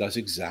does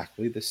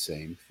exactly the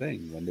same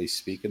thing. When they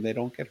speak and they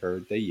don't get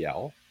heard, they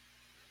yell.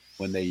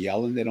 When they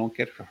yell and they don't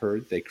get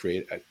heard, they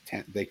create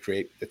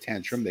the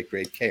tantrum, they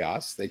create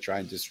chaos, they try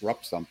and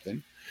disrupt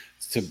something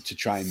to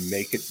try and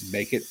make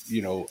it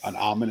an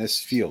ominous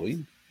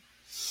feeling.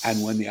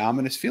 And when the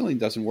ominous feeling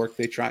doesn't work,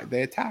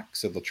 they attack.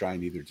 So they'll try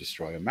and either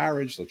destroy a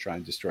marriage, they'll try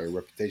and destroy a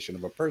reputation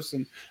of a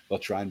person, they'll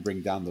try and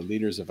bring down the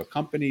leaders of a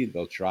company,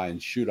 they'll try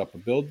and shoot up a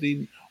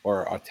building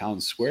or a town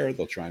square,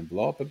 they'll try and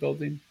blow up a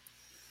building.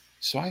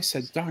 So I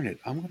said, darn it,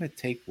 I'm going to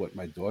take what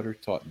my daughter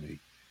taught me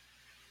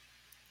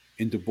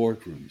into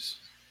boardrooms.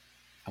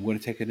 I'm going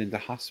to take it into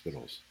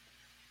hospitals.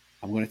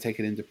 I'm going to take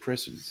it into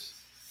prisons.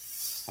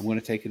 I'm going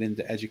to take it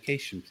into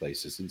education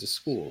places, into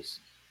schools.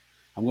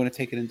 I'm going to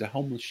take it into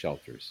homeless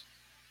shelters.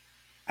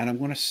 And I'm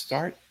going to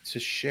start to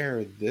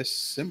share this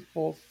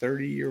simple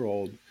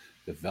 30-year-old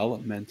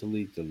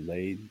developmentally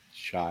delayed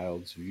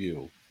child's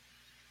view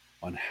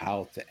on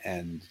how to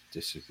end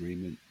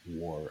disagreement,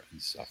 war,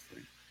 and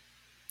suffering.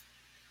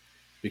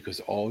 Because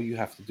all you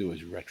have to do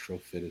is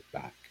retrofit it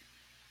back.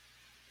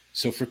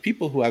 So, for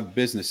people who have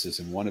businesses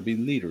and want to be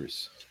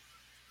leaders,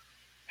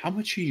 how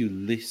much are you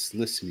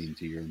listening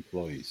to your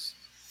employees?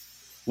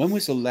 When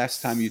was the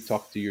last time you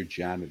talked to your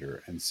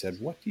janitor and said,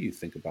 "What do you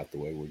think about the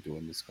way we're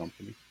doing this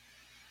company?"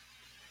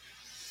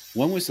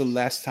 When was the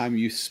last time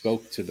you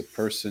spoke to the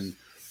person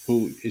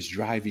who is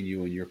driving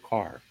you in your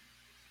car?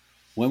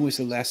 When was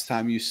the last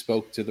time you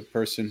spoke to the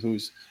person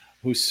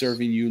who's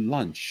serving you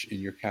lunch in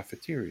your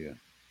cafeteria?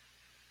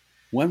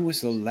 When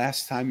was the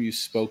last time you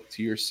spoke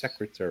to your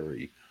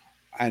secretary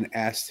and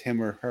asked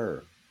him or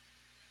her,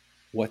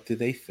 what do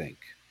they think?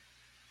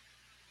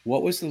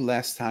 What was the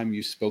last time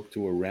you spoke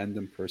to a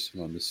random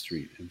person on the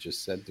street and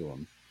just said to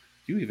them,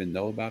 "Do you even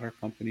know about our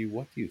company?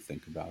 What do you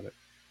think about it?"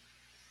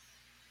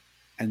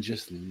 And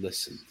just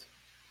listened,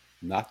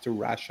 not to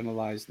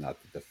rationalize, not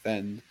to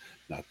defend,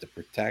 not to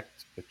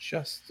protect, but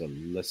just to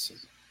listen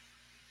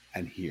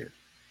and hear.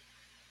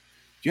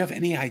 Do you have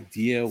any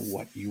idea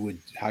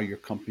how your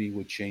company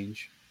would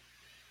change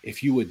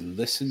if you would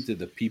listen to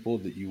the people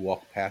that you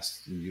walk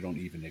past and you don't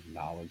even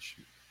acknowledge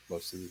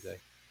most of the day?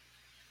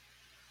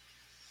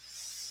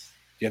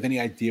 Do you have any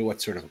idea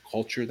what sort of a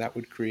culture that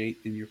would create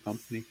in your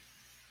company?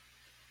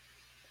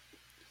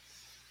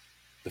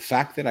 The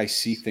fact that I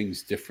see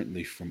things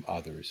differently from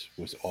others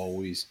was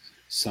always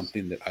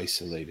something that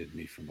isolated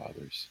me from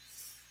others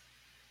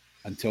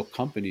until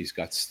companies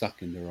got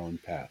stuck in their own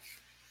path.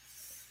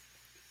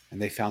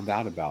 And they found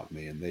out about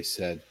me and they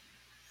said,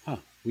 "Huh,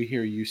 we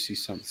hear you see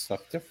some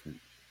stuff different."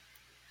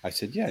 I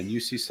said, "Yeah, you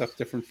see stuff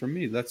different from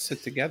me. Let's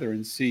sit together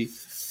and see,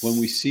 when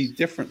we see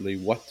differently,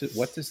 what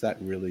does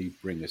that really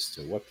bring us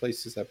to? What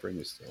place does that bring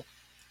us to?"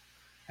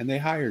 And they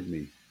hired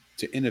me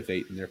to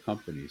innovate in their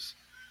companies.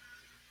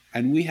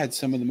 And we had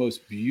some of the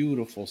most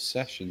beautiful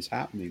sessions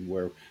happening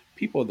where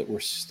people that were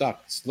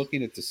stuck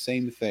looking at the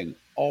same thing,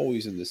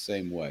 always in the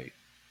same way,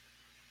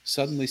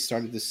 suddenly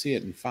started to see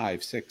it in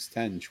 5, 6,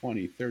 10,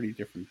 20, 30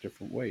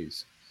 different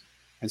ways,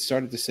 and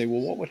started to say,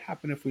 "Well, what would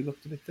happen if we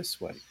looked at it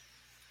this way?"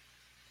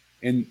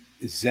 In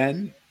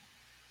Zen,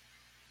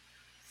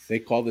 they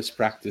call this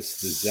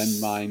practice the Zen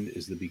mind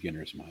is the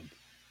beginner's mind.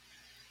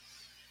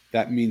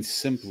 That means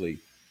simply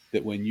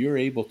that when you're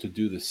able to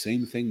do the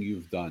same thing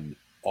you've done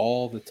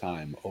all the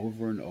time,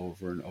 over and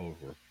over and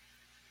over,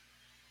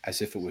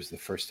 as if it was the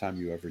first time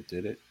you ever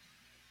did it,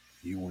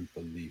 you wouldn't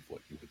believe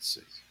what you would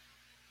see.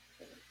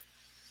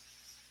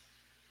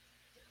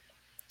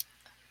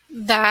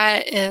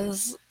 That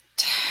is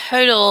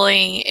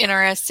totally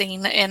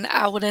interesting, and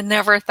I would have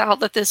never thought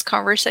that this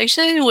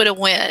conversation would have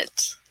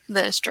went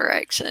this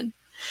direction.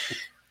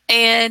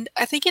 And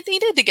I think it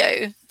needed to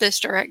go this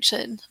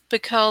direction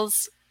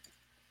because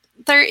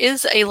there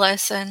is a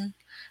lesson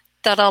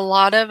that a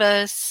lot of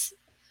us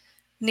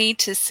need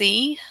to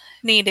see,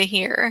 need to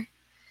hear.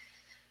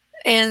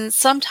 And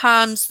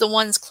sometimes the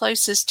ones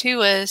closest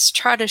to us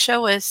try to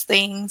show us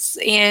things,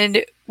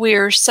 and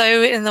we're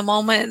so in the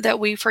moment that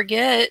we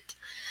forget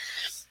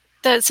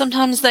that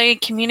sometimes they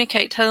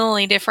communicate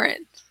totally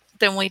different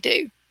than we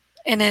do.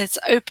 And it's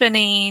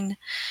opening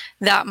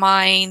that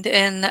mind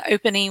and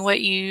opening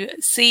what you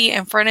see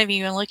in front of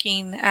you and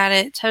looking at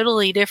it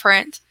totally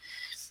different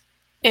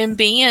and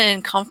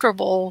being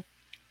comfortable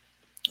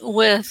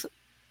with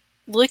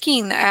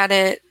looking at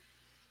it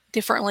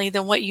differently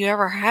than what you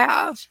ever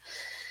have.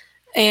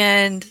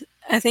 And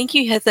I think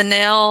you hit the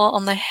nail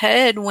on the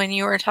head when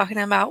you were talking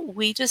about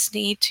we just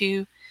need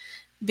to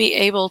be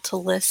able to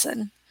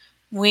listen.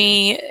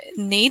 We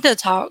need to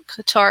talk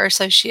to our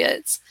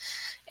associates.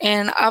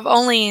 And I've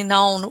only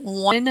known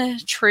one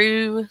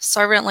true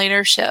servant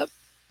leadership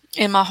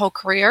in my whole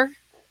career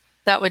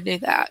that would do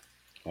that.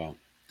 Wow.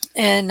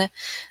 And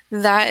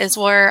that is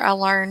where I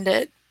learned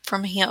it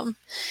from him.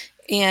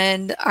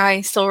 And I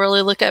still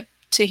really look up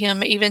to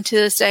him even to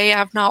this day.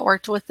 I've not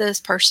worked with this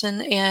person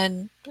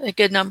in a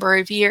good number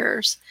of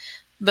years.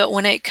 But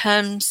when it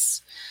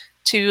comes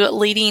to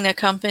leading a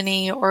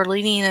company or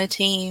leading a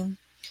team,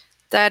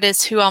 that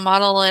is who I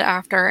model it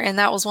after. And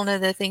that was one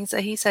of the things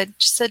that he said,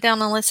 just sit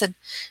down and listen.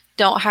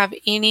 Don't have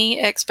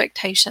any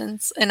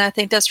expectations. And I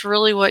think that's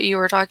really what you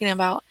were talking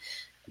about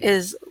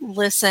is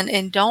listen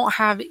and don't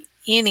have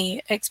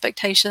any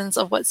expectations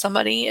of what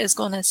somebody is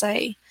going to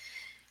say.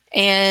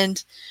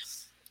 And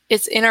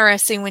it's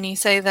interesting when you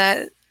say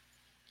that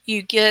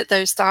you get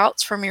those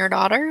thoughts from your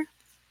daughter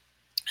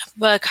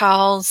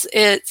because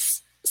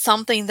it's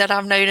something that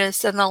I've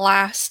noticed in the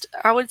last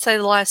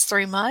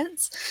 3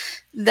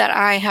 months that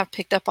I have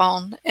picked up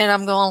on. And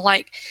I'm going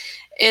like,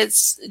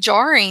 it's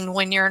jarring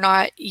when you're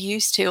not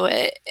used to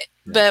it.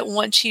 But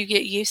once you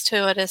get used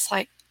to it, it's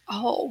like,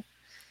 oh.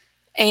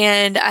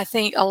 And I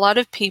think a lot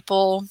of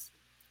people,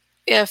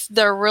 if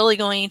they're really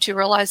going to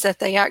realize that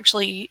they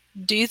actually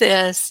do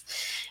this,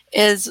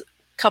 is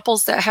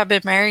couples that have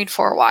been married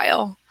for a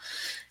while,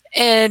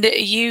 and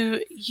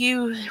you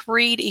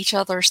read each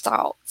other's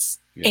thoughts,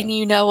 Yeah. and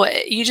you know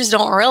it. You just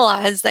don't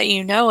realize that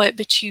you know it,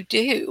 but you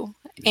do.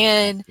 Yeah.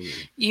 And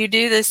Absolutely. you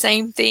do the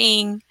same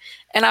thing.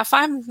 And I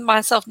find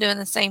myself doing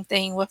the same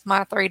thing with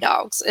my three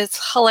dogs.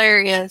 It's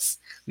hilarious,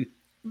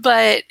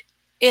 but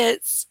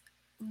it's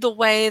the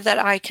way that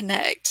I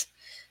connect.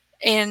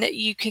 And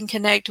you can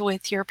connect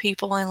with your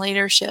people in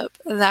leadership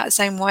that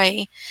same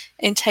way,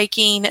 and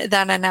taking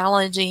that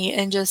analogy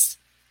and just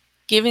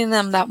giving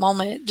them that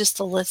moment just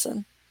to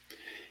listen.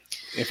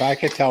 If I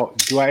could tell,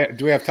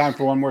 do we have time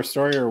for one more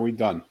story, or are we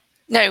done?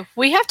 No,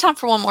 we have time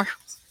for one more.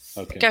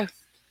 Okay. Go.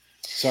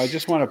 So I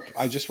just want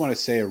to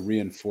say a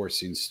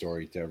reinforcing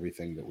story to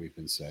everything that we've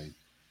been saying.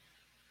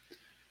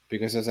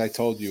 Because as I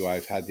told you,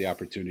 I've had the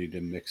opportunity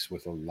to mix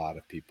with a lot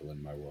of people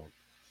in my world.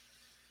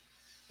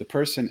 The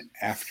person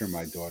after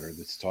my daughter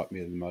that's taught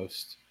me the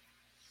most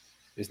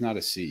is not a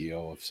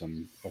CEO of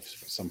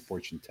some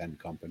Fortune 10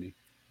 company.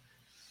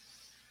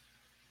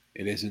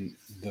 It isn't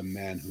the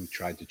man who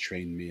tried to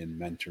train me and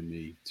mentor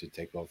me to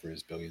take over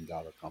his $1 billion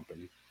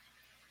company.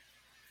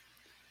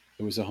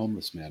 It was a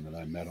homeless man that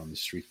I met on the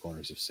street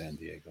corners of San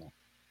Diego.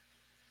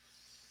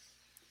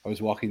 I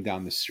was walking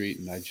down the street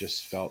and I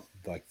just felt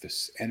like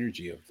this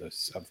energy of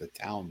the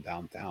town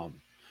downtown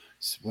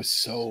was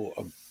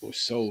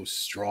so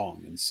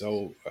strong and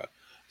so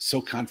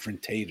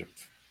confrontative.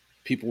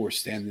 People were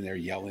standing there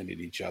yelling at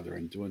each other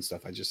and doing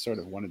stuff. I just sort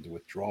of wanted to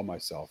withdraw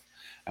myself,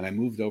 and I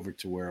moved over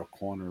to where a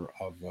corner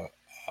of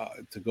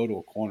to go to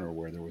a corner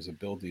where there was a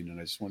building, and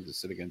I just wanted to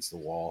sit against the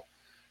wall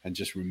and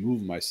just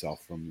remove myself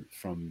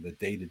from the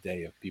day to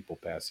day of people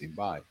passing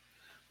by.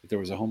 But there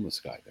was a homeless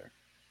guy there,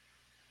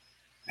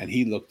 and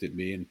he looked at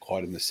me and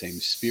caught in the same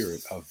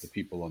spirit of the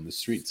people on the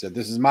street. Said,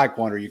 "This is my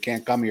corner. You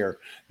can't come here.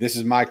 This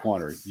is my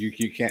corner. You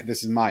can't.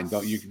 This is mine.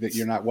 Don't you?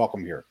 You're not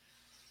welcome here."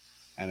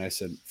 And I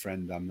said,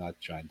 "Friend, I'm not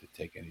trying to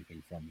take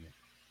anything from you."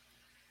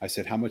 I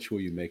said, "How much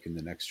will you make in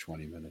the next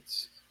 20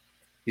 minutes?"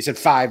 He said,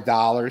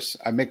 $5.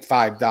 I make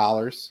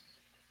 $5.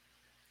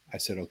 I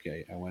said,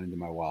 "Okay." I went into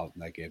my wallet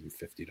and I gave him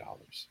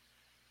 $50.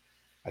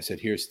 I said,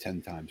 "Here's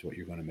 10 times what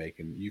you're going to make,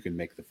 and you can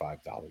make the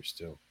 $5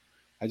 too.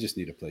 I just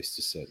need a place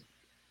to sit,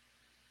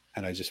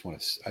 and I just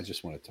want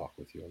to talk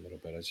with you a little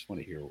bit. I just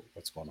want to hear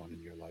what's going on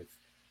in your life."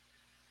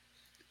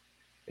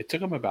 It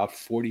took him about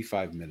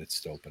 45 minutes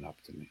to open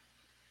up to me,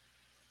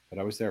 but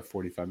I was there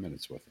 45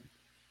 minutes with him.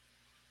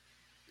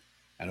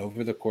 And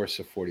over the course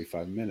of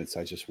 45 minutes,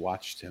 I just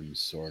watched him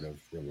sort of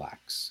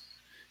relax.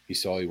 He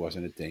saw he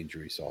wasn't a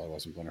danger. He saw I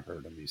wasn't going to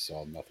hurt him. He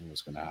saw nothing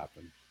was going to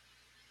happen.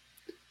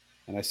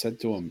 And I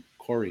said to him,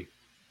 "Corey,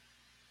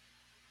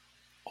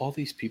 all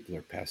these people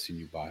are passing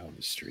you by on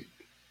the street.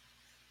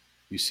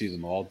 You see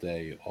them all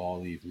day,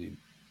 all evening.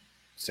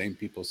 Same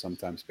people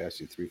sometimes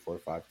pass you 3, 4,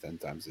 5, 10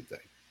 times a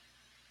day.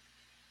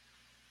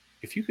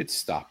 If you could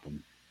stop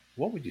them,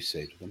 what would you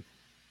say to them?"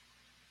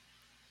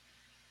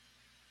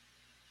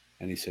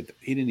 And he said,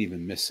 he didn't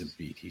even miss a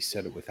beat. He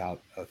said it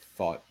without a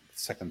thought,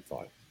 second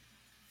thought.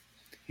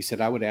 He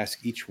said, "I would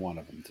ask each one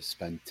of them to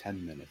spend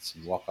 10 minutes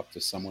and walk up to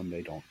someone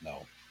they don't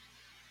know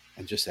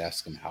and just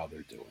ask them how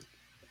they're doing.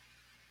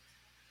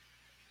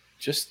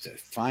 Just to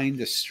find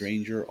a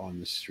stranger on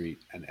the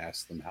street and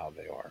ask them how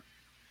they are.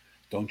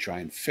 Don't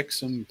try and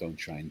fix them. Don't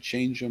try and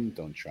change them.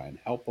 Don't try and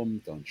help them.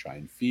 Don't try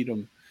and feed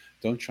them.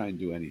 Don't try and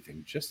do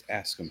anything. Just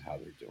ask them how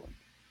they're doing."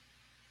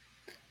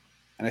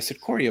 And I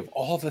said, "Corey, of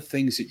all the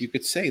things that you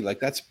could say,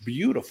 like, that's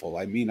beautiful.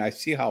 I mean, I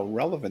see how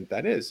relevant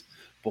that is.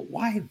 But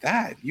why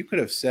that? You could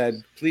have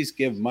said, please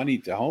give money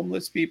to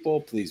homeless people.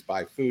 Please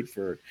buy food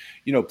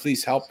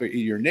please help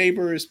your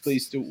neighbors.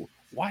 Please do.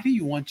 Why do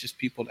you want just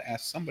people to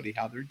ask somebody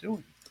how they're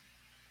doing?"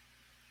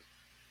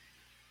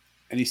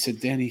 And he said,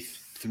 "Danny,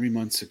 3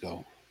 months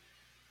ago,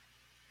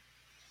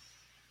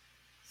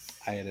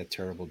 I had a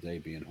terrible day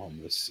being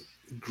homeless.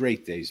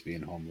 Great days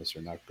being homeless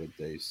are not good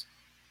days,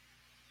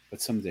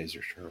 but some days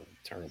are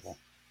terrible.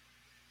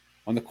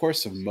 On the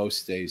course of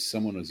most days,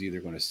 someone was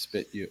either going to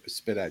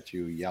spit at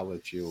you, yell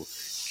at you,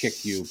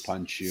 kick you,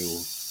 punch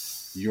you,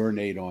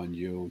 urinate on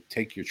you,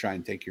 try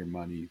and take your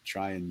money,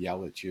 try and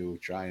yell at you,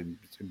 try and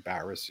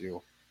embarrass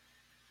you.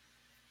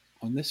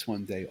 On this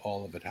one day,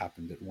 all of it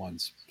happened at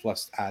once.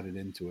 Plus, added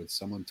into it,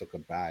 someone took a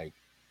bag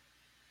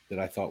that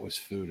I thought was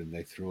food and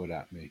they threw it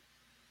at me,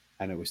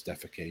 and it was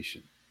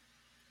defecation.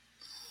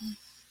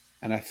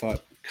 And I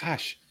thought,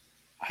 gosh,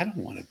 I don't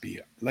want to be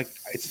like.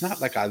 It's not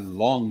like I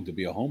long to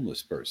be a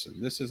homeless person.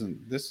 This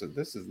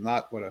is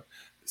not what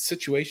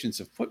situations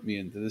have put me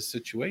into this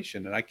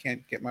situation, and I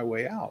can't get my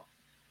way out.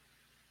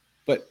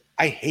 But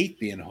I hate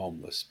being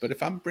homeless. But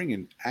if I'm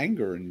bringing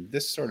anger and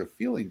this sort of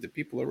feeling to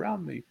people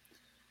around me,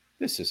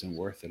 this isn't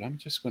worth it. I'm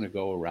just going to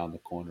go around the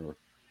corner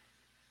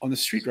on the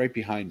street right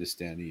behind us,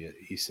 Danny."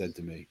 He said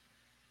to me,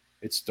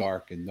 "It's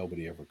dark and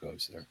nobody ever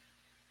goes there."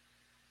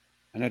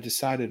 And I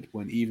decided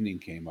when evening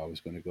came, I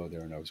was going to go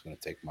there and I was going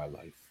to take my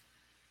life.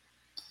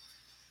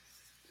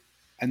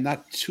 And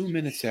not 2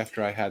 minutes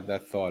after I had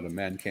that thought, a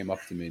man came up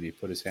to me and he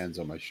put his hands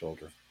on my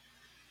shoulder.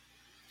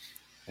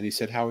 And he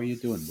said, "How are you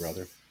doing,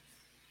 brother?"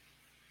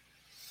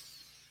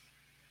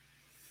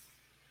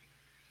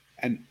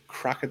 And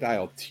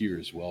crocodile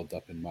tears welled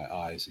up in my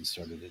eyes and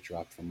started to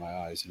drop from my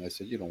eyes. And I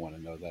said, "You don't want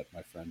to know that,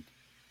 my friend.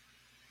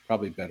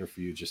 Probably better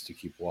for you just to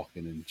keep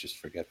walking and just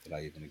forget that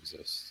I even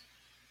exist."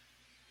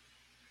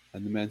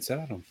 And the man said,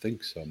 "I don't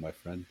think so, my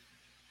friend."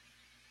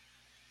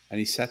 And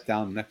he sat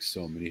down next to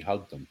him and he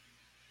hugged him.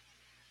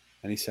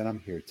 And he said, "I'm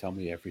here. Tell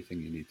me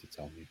everything you need to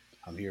tell me.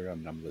 I'm here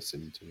and I'm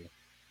listening to you."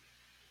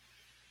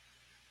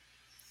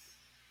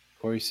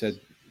 Corey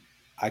said,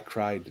 "I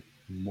cried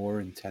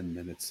more in 10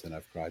 minutes than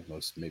I've cried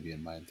most maybe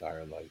in my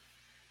entire life.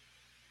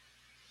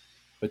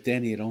 But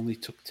Danny, it only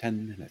took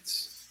 10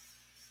 minutes.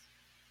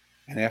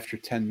 And after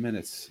 10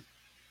 minutes,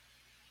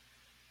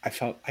 I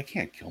felt I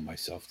can't kill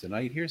myself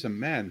tonight. Here's a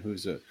man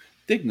who's a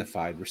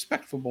dignified,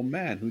 respectable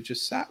man who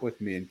just sat with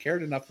me and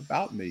cared enough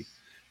about me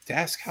to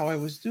ask how I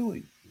was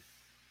doing.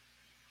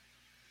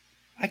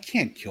 I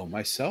can't kill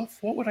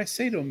myself. What would I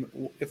say to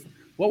him if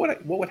what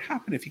would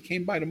happen if he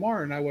came by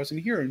tomorrow and I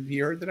wasn't here and he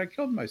heard that I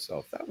killed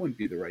myself? That wouldn't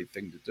be the right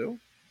thing to do."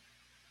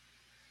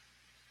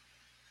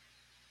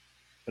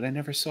 But I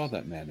never saw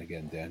that man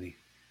again, Danny.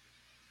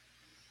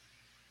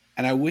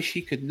 And I wish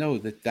he could know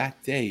that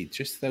that day,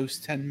 just those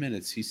 10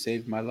 minutes, he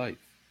saved my life.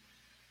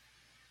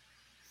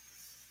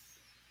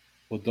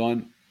 Well,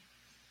 Dawn,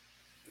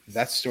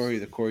 that story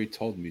that Corey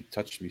told me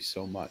touched me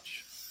so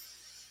much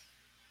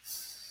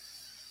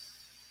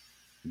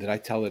that I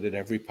tell it at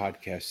every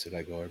podcast that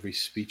I go, every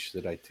speech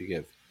that I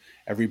give,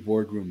 every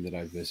boardroom that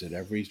I visit,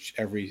 every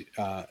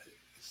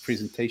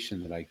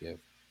presentation that I give.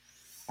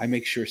 I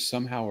make sure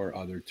somehow or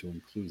other to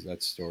include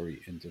that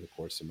story into the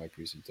course of my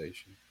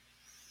presentation.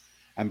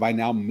 And by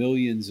now,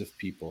 millions of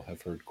people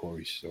have heard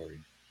Corey's story,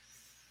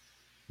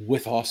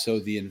 with also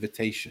the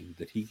invitation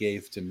that he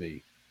gave to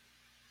me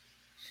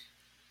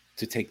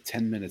to take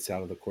 10 minutes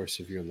out of the course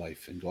of your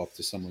life and go up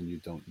to someone you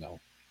don't know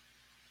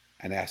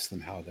and ask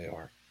them how they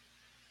are.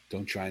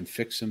 Don't try and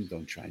fix them.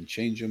 Don't try and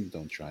change them.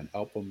 Don't try and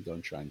help them.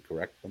 Don't try and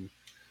correct them.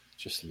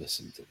 Just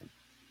listen to them.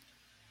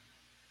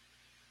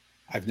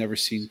 I've never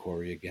seen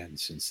Corey again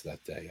since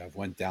that day. I've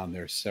went down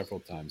there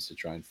several times to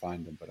try and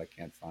find him, but I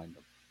can't find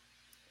him.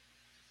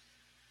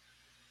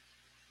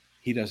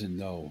 He doesn't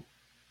know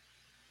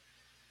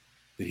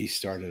that he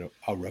started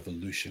a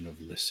revolution of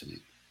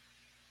listening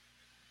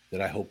that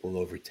I hope will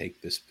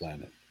overtake this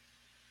planet,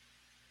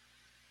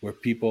 where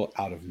people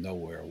out of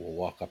nowhere will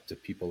walk up to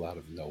people out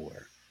of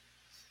nowhere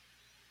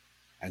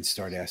and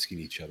start asking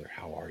each other,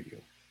 "How are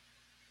you?"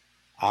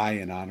 I,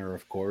 in honor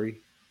of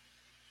Corey,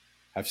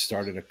 have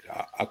started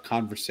a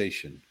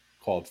conversation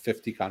called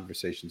 50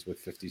 Conversations with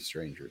 50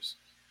 Strangers.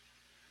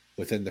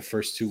 Within the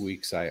first 2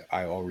 weeks, I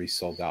already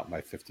sold out my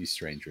 50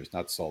 strangers.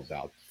 Not sold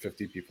out.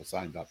 50 people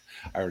signed up.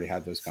 I already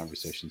had those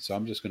conversations. So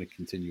I'm just going to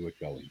continue it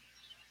going.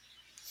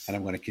 And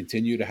I'm going to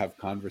continue to have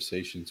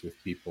conversations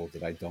with people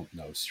that I don't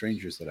know,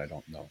 strangers that I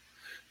don't know,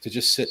 to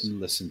just sit and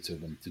listen to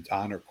them, to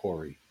honor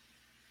Corey,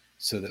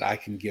 so that I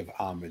can give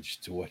homage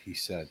to what he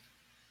said.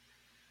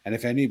 And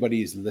if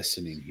anybody is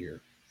listening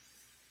here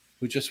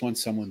who just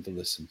wants someone to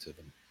listen to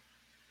them,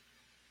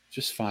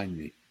 just find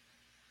me.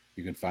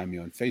 You can find me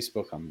on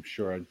Facebook. I'm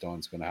sure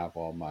Dawn's going to have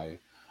all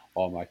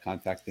my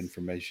contact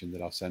information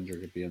that I'll send her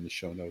to be in the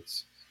show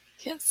notes.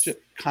 Yes. Just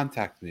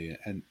contact me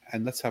and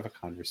let's have a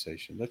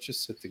conversation. Let's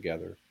just sit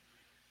together.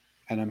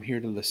 And I'm here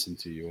to listen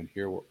to you and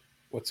hear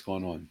what's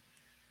going on.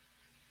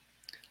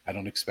 I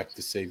don't expect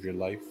to save your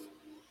life,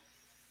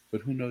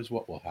 but who knows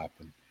what will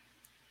happen.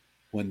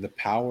 When the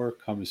power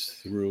comes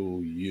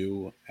through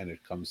you and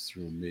it comes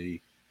through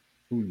me,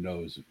 who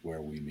knows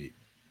where we meet.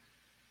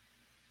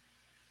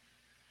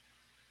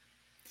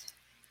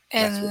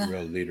 And that's what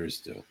real leaders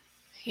do.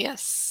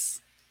 Yes,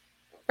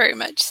 very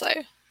much so.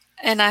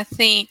 And I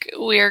think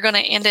we're going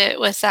to end it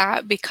with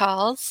that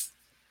because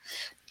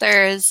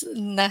there is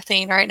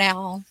nothing right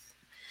now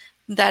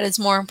that is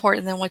more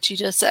important than what you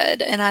just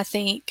said. And I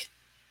think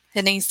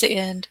it needs to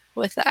end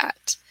with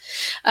that.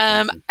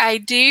 I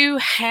do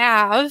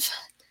have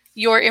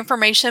your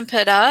information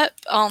put up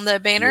on the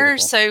banner.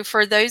 Beautiful. So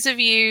for those of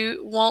you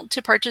who want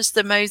to purchase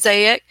the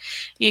mosaic,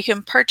 you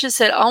can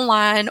purchase it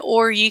online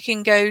or you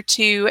can go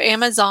to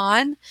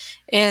Amazon,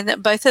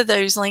 and both of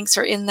those links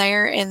are in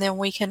there. And then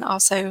we can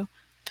also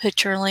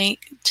put your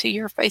link to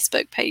your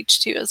Facebook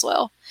page too as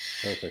well.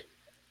 Perfect.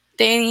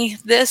 Danny,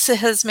 this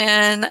has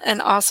been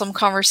an awesome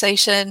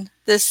conversation.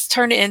 This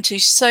turned into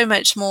so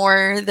much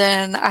more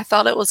than I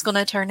thought it was going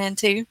to turn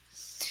into.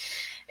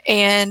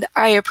 And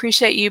I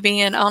appreciate you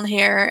being on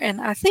here.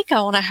 And I think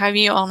I want to have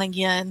you on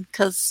again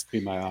because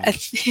I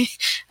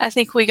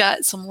think we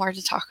got some more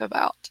to talk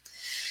about.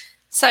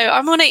 So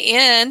I'm going to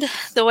end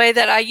the way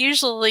that I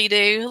usually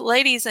do.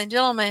 Ladies and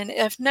gentlemen,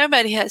 if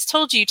nobody has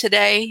told you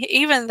today,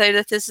 even though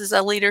that this is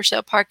a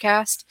leadership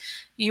podcast,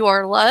 you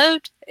are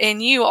loved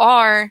and you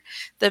are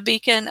the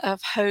beacon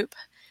of hope.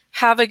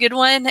 Have a good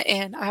one,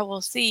 and I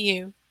will see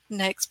you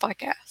next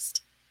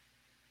podcast.